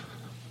called?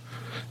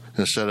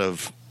 Instead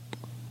of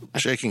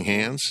shaking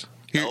hands.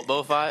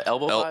 Elbow five?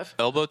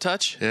 Elbow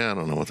touch? Yeah, I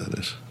don't know what that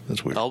is.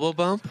 That's weird. Elbow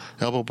bump?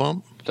 Elbow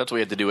bump? That's what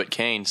we had to do at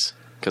Canes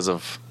because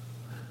of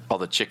all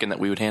the chicken that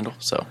we would handle.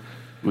 So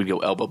we'd go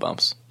elbow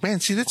bumps. Man,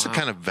 see, that's the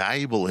kind of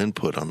valuable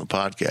input on the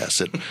podcast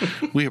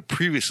that we have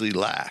previously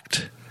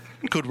lacked.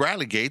 Could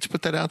Riley Gates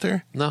put that out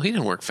there? No, he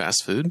didn't work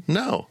fast food.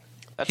 No.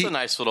 That's a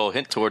nice little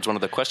hint towards one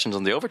of the questions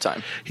on the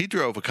overtime. He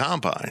drove a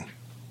combine.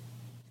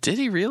 Did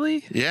he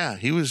really? Yeah,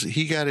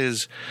 he got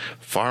his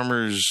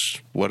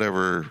farmer's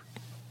whatever.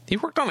 He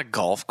worked on a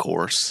golf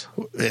course.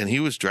 And he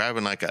was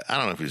driving I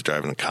don't know if he was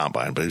driving a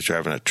combine, but he was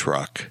driving a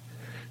truck.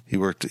 He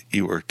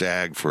worked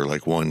ag for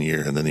like 1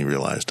 year, and then he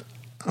realized,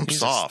 I'm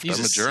soft. I'm a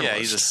journalist. Yeah,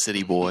 he's a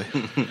city boy.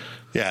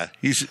 Yeah,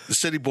 he's the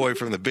city boy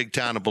from the big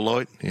town of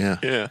Beloit. Yeah.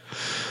 Yeah.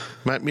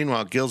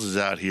 Meanwhile, Gills is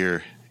out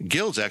here.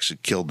 Gills actually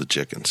killed the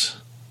chickens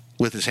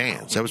with his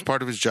hands. That was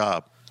part of his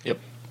job. Yep.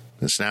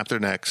 And snapped their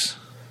necks.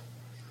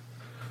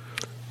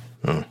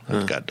 Oh,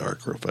 that got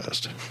dark real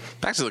fast.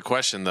 Back to the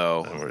question,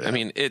 though. I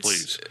mean,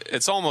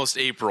 it's almost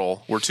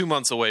April. We're 2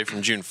 months away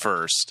from June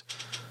 1st.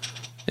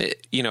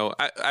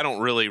 I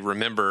don't really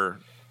remember,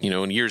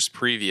 in years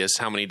previous,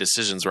 how many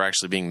decisions were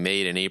actually being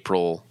made in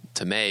April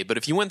to May. But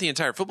if you went the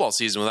entire football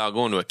season without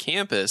going to a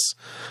campus,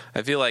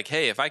 I feel like,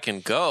 hey, if I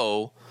can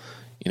go,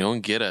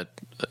 and get a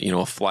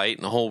flight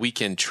and a whole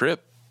weekend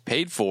trip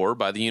paid for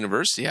by the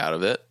university out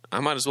of it,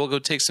 I might as well go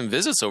take some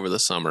visits over the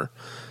summer.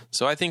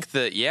 So I think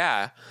that,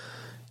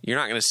 you're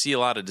not going to see a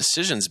lot of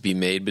decisions be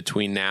made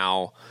between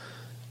now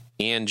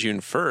and June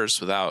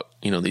 1st without,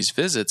 these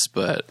visits.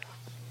 But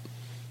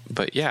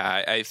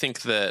I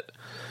think that,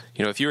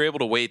 if you're able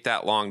to wait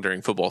that long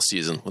during football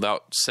season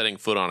without setting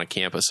foot on a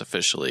campus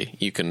officially,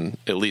 you can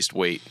at least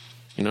wait,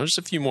 just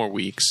a few more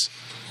weeks.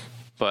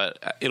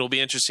 But it'll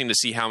be interesting to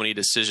see how many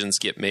decisions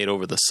get made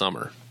over the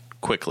summer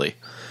quickly.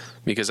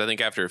 Because I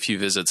think after a few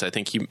visits, I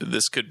think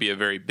this could be a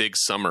very big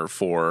summer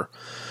for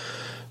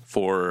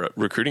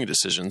recruiting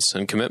decisions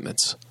and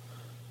commitments.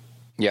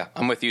 Yeah,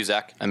 I'm with you,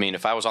 Zach. I mean,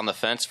 if I was on the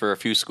fence for a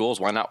few schools,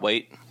 why not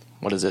wait?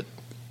 What is it,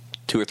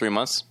 2 or 3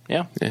 months?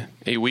 Yeah.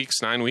 8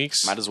 weeks, 9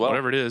 weeks. Might as well.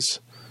 Whatever it is.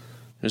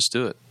 Just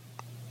do it.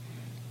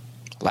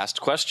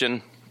 Last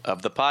question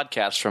of the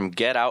podcast from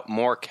Get Out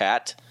More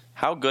Cat.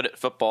 How good at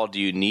football do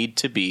you need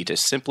to be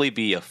simply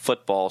be a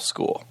football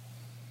school?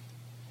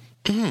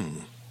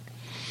 That's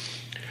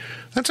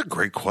a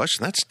great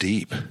question. That's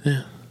deep.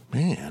 Yeah.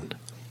 Man.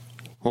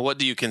 Well, what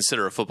do you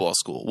consider a football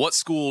school? What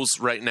schools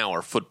right now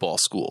are football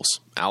schools?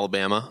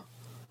 Alabama?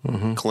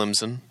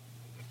 Clemson?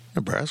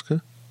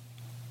 Nebraska?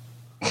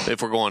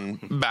 If we're going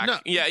back. No,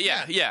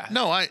 yeah.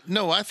 No,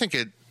 I think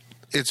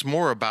it's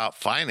more about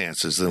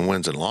finances than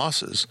wins and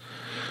losses.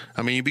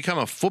 I mean, you become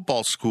a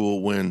football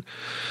school when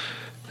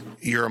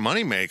you're a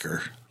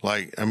moneymaker.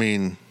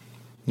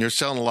 You're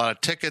selling a lot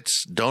of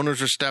tickets.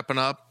 Donors are stepping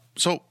up.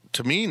 So,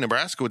 to me,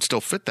 Nebraska would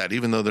still fit that,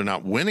 even though they're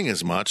not winning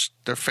as much.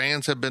 Their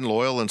fans have been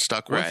loyal and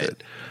stuck with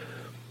it.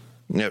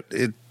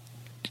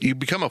 You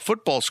become a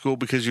football school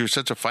because you're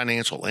such a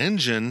financial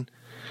engine.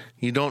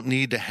 You don't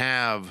need to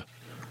have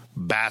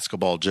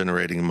basketball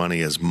generating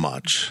money as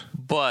much.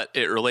 But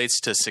it relates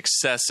to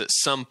success at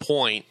some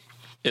point,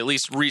 at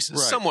least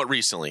somewhat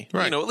recently.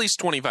 Right. At least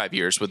 25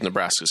 years with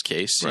Nebraska's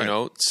case.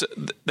 Right.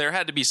 There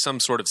had to be some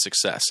sort of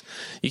success.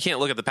 You can't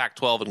look at the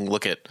Pac-12 and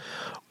look at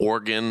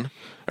Oregon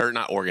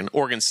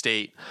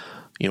State,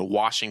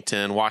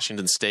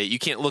 Washington State. You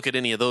can't look at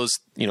any of those,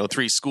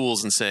 3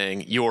 schools and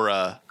saying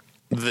you're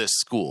this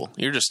school.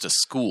 You're just a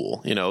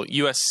school.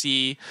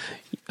 USC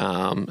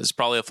is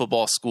probably a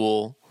football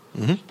school.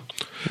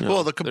 Mm-hmm.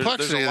 Well, the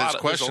complexity of this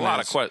question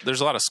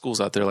there's a lot of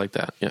schools out there like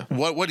that. Yeah.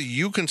 What do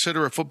you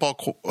consider a football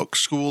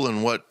school,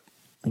 and what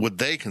would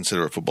they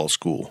consider a football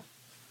school?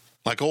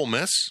 Like Ole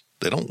Miss,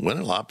 they don't win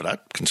a lot, but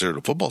I'd consider it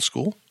a football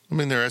school. I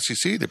mean, they're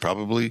SEC.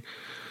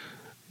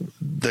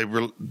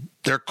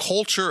 Their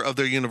culture of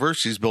their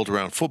university is built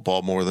around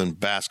football more than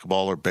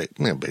basketball or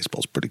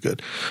baseball's pretty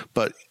good,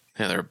 but.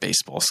 Yeah, they're a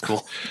baseball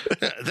school.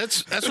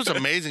 That's what's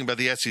amazing about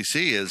the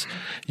SEC is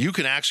you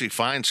can actually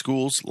find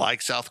schools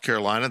like South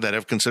Carolina that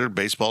have considered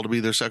baseball to be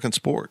their second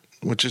sport,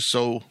 which is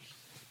so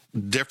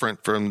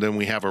different than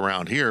we have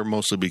around here,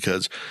 mostly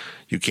because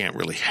you can't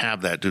really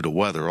have that due to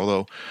weather,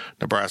 although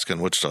Nebraska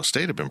and Wichita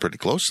State have been pretty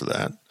close to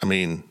that. I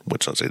mean,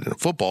 Wichita State in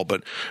football,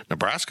 but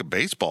Nebraska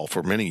baseball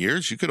for many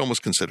years, you could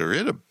almost consider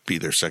it to be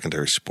their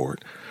secondary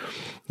sport.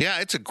 Yeah,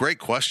 it's a great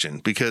question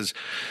because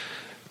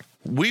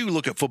we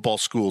look at football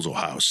schools,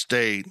 Ohio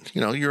State,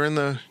 you're in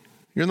the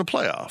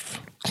playoff,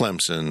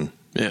 Clemson.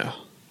 Yeah.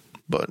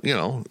 But,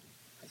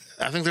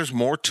 I think there's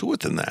more to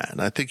it than that.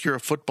 And I think you're a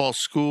football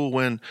school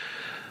when,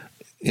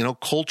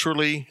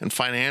 culturally and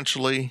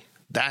financially,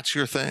 that's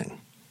your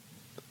thing.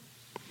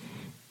 I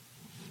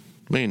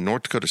mean,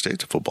 North Dakota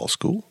State's a football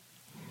school.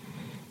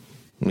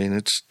 I mean,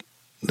 it's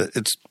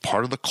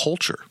part of the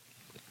culture.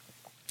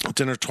 It's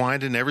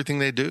intertwined in everything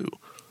they do.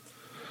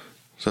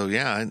 So,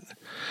 yeah,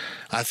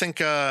 I think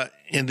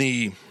in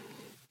the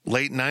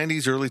late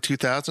 90s, early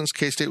 2000s,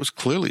 K-State was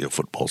clearly a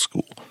football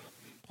school.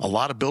 A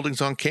lot of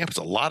buildings on campus.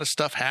 A lot of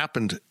stuff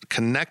happened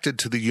connected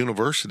to the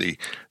university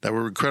that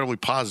were incredibly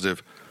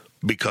positive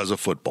because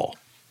of football.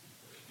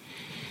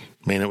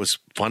 I mean, it was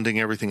funding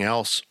everything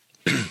else.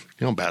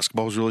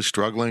 Basketball was really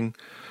struggling.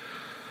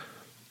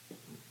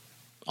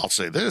 I'll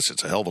say this,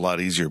 it's a hell of a lot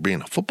easier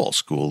being a football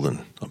school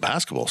than a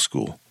basketball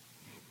school.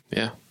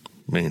 Yeah.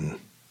 I mean,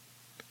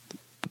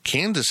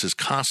 Kansas is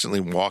constantly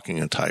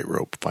walking a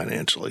tightrope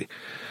financially.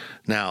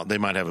 Now, they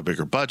might have a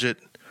bigger budget,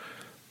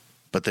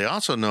 but they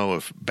also know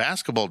if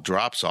basketball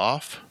drops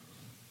off,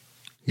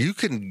 you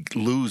can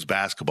lose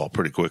basketball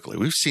pretty quickly.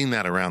 We've seen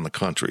that around the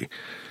country.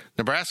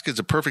 Nebraska is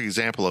a perfect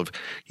example of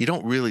you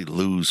don't really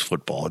lose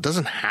football. It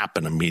doesn't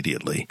happen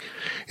immediately.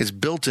 It's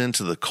built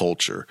into the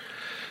culture.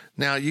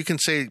 Now, you can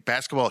say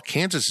basketball at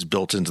Kansas is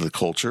built into the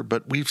culture,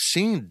 but we've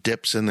seen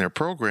dips in their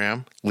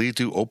program lead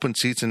to open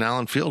seats in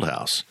Allen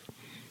Fieldhouse.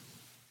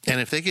 And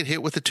if they get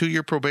hit with a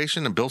 2-year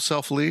probation and Bill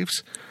Self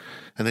leaves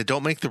and they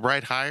don't make the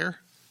right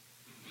hire,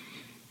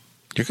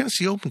 you're going to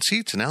see open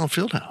seats in Allen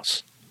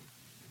Fieldhouse.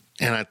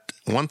 And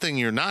one thing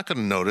you're not going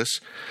to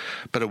notice,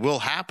 but it will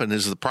happen,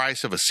 is the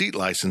price of a seat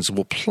license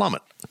will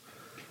plummet.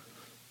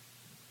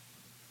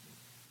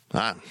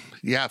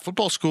 Yeah,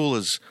 football school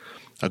is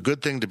a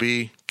good thing to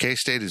be.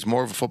 K-State is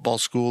more of a football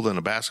school than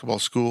a basketball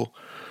school.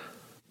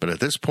 But at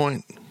this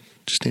point,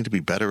 just need to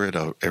be better at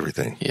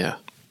everything. Yeah.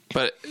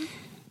 But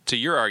to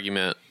your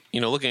argument,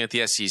 looking at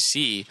the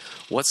SEC,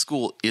 what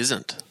school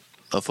isn't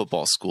a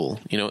football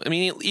school?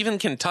 Even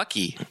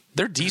Kentucky,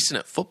 they're decent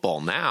at football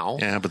now.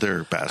 Yeah, but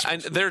they're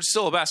basketball. They're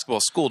still a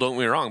basketball school, don't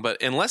get me wrong.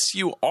 But unless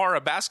you are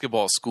a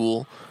basketball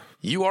school,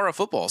 you are a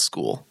football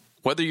school,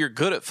 whether you're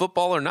good at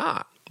football or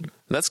not.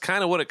 That's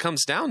kind of what it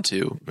comes down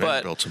to.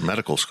 Vanderbilt's a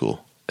medical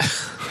school.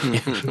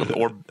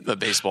 Or a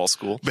baseball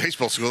school.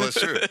 Baseball school, that's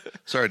true.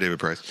 Sorry, David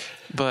Price.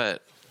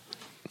 But,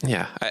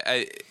 yeah,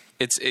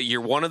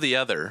 you're one or the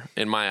other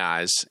in my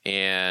eyes,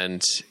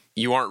 and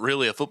you aren't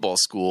really a football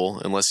school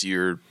unless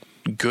you're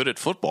good at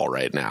football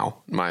right now,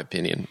 in my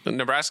opinion.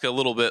 Nebraska, a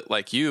little bit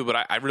like you,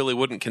 but I really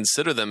wouldn't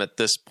consider them at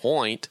this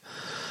point,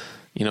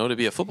 to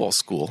be a football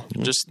school.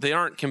 Just they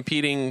aren't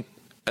competing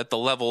at the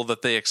level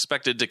that they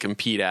expected to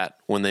compete at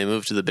when they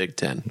moved to the Big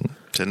Ten.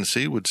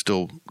 Tennessee would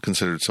still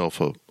consider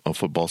itself a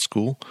football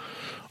school.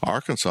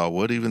 Arkansas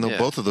would, even though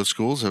both of those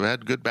schools have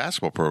had good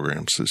basketball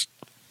programs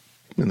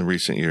in the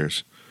recent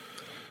years.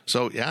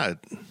 So, yeah.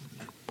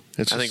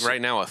 I think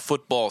right now a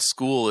football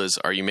school is,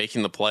 are you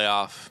making the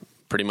playoff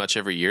pretty much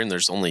every year? And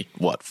there's only,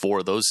 4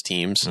 of those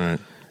teams. Right.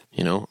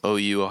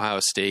 OU, Ohio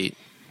State,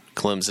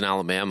 Clemson,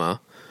 Alabama.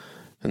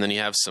 And then you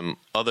have some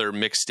other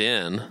mixed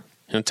in.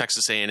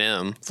 Texas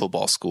A&M,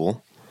 football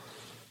school.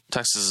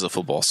 Texas is a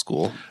football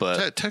school,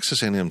 but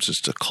Texas A&M is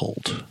just a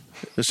cult.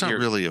 It's not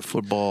really a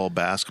football,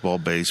 basketball,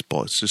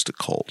 baseball. It's just a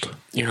cult.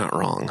 You're not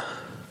wrong.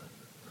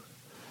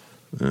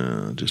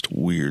 Just a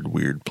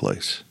weird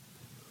place.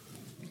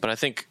 But I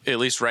think, at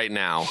least right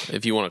now,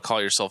 if you want to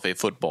call yourself a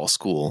football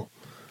school,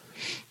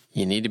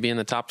 you need to be in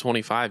the top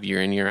 25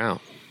 year in, year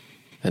out.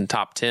 And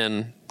top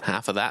 10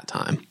 half of that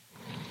time.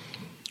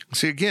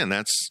 See, again,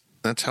 that's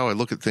how I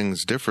look at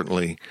things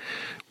differently,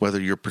 whether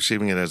you're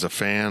perceiving it as a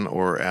fan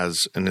or as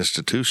an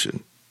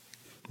institution.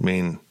 I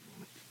mean,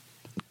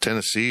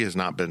 Tennessee has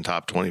not been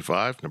top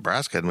 25.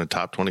 Nebraska hasn't been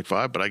top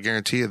 25, but I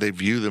guarantee you they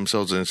view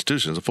themselves as an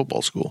institution, as a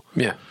football school.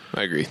 Yeah,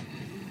 I agree.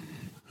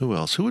 Who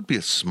else? Who would be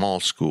a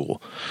small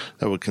school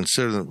that would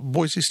consider them?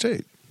 Boise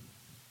State.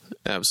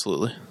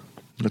 Absolutely.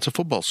 It's a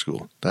football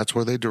school. That's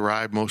where they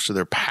derive most of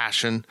their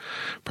passion,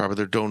 probably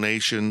their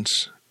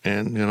donations,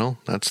 and,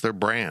 that's their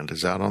brand,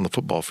 is out on the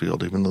football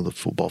field, even though the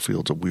football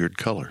field's a weird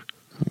color.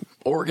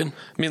 Oregon.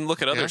 I mean,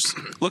 look at other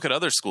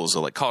schools,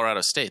 like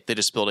Colorado State. They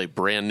just built a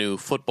brand new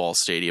football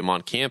stadium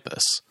on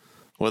campus.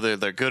 Whether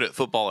they're good at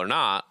football or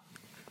not,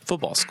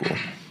 football school,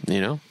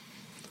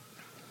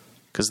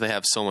 because they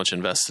have so much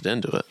invested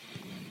into it.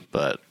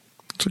 But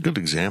it's a good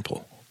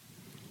example.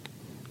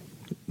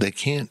 They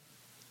can't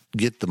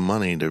get the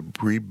money to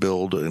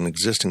rebuild an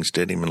existing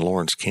stadium in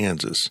Lawrence,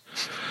 Kansas,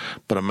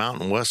 but a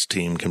Mountain West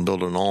team can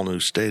build an all-new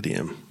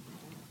stadium.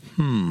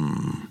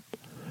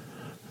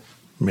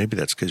 Maybe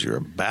that's because you're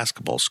a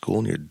basketball school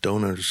and your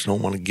donors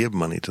don't want to give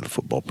money to the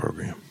football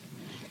program.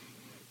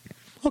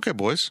 Okay,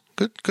 boys.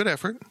 Good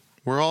effort.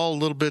 We're all a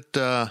little bit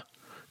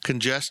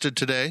congested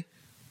today.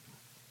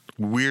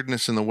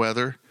 Weirdness in the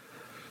weather.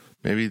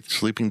 Maybe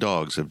sleeping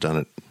dogs have done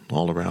it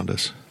all around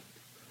us.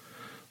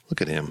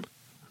 Look at him.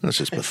 That's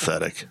just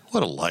pathetic.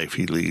 What a life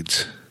he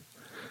leads.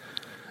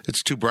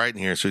 It's too bright in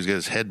here, so he's got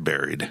his head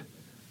buried.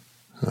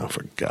 Oh,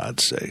 for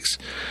God's sakes.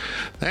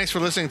 Thanks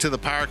for listening to the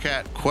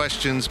PowerCat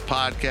Questions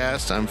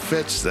Podcast. I'm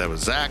Fitz. That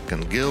was Zach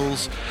and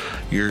Gills.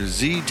 Your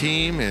Z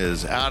team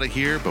is out of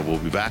here, but we'll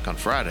be back on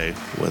Friday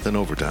with an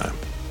overtime.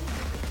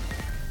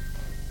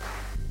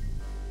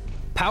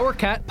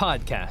 PowerCat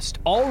Podcast.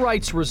 All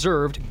rights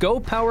reserved.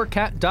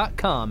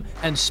 GoPowerCat.com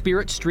and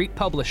Spirit Street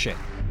Publishing.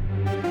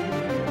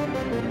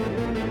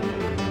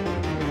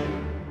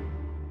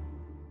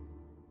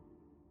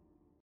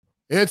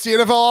 It's the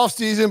NFL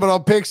offseason, but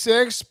on Pick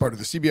Six, part of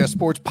the CBS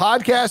Sports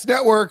Podcast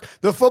Network,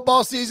 the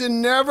football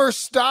season never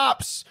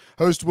stops.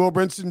 Host Will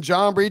Brinson,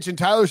 John Breach, and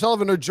Tyler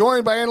Sullivan are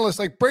joined by analysts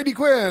like Brady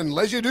Quinn,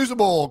 Lesia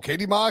Dusable,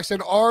 Katie Mox,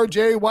 and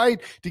R.J.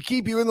 White to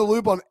keep you in the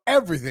loop on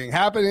everything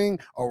happening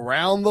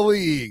around the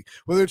league.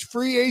 Whether it's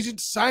free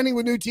agents signing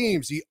with new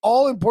teams, the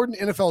all-important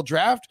NFL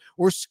draft,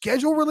 or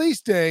schedule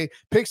release day,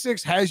 Pick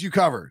Six has you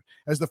covered.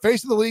 As the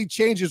face of the league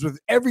changes with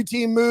every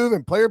team move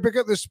and player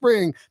pickup this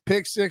spring,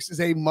 Pick Six is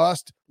a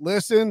must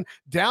listen.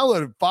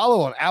 Download and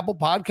follow on Apple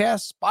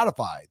Podcasts,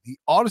 Spotify, the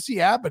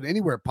Odyssey app, and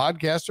anywhere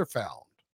podcasts are found.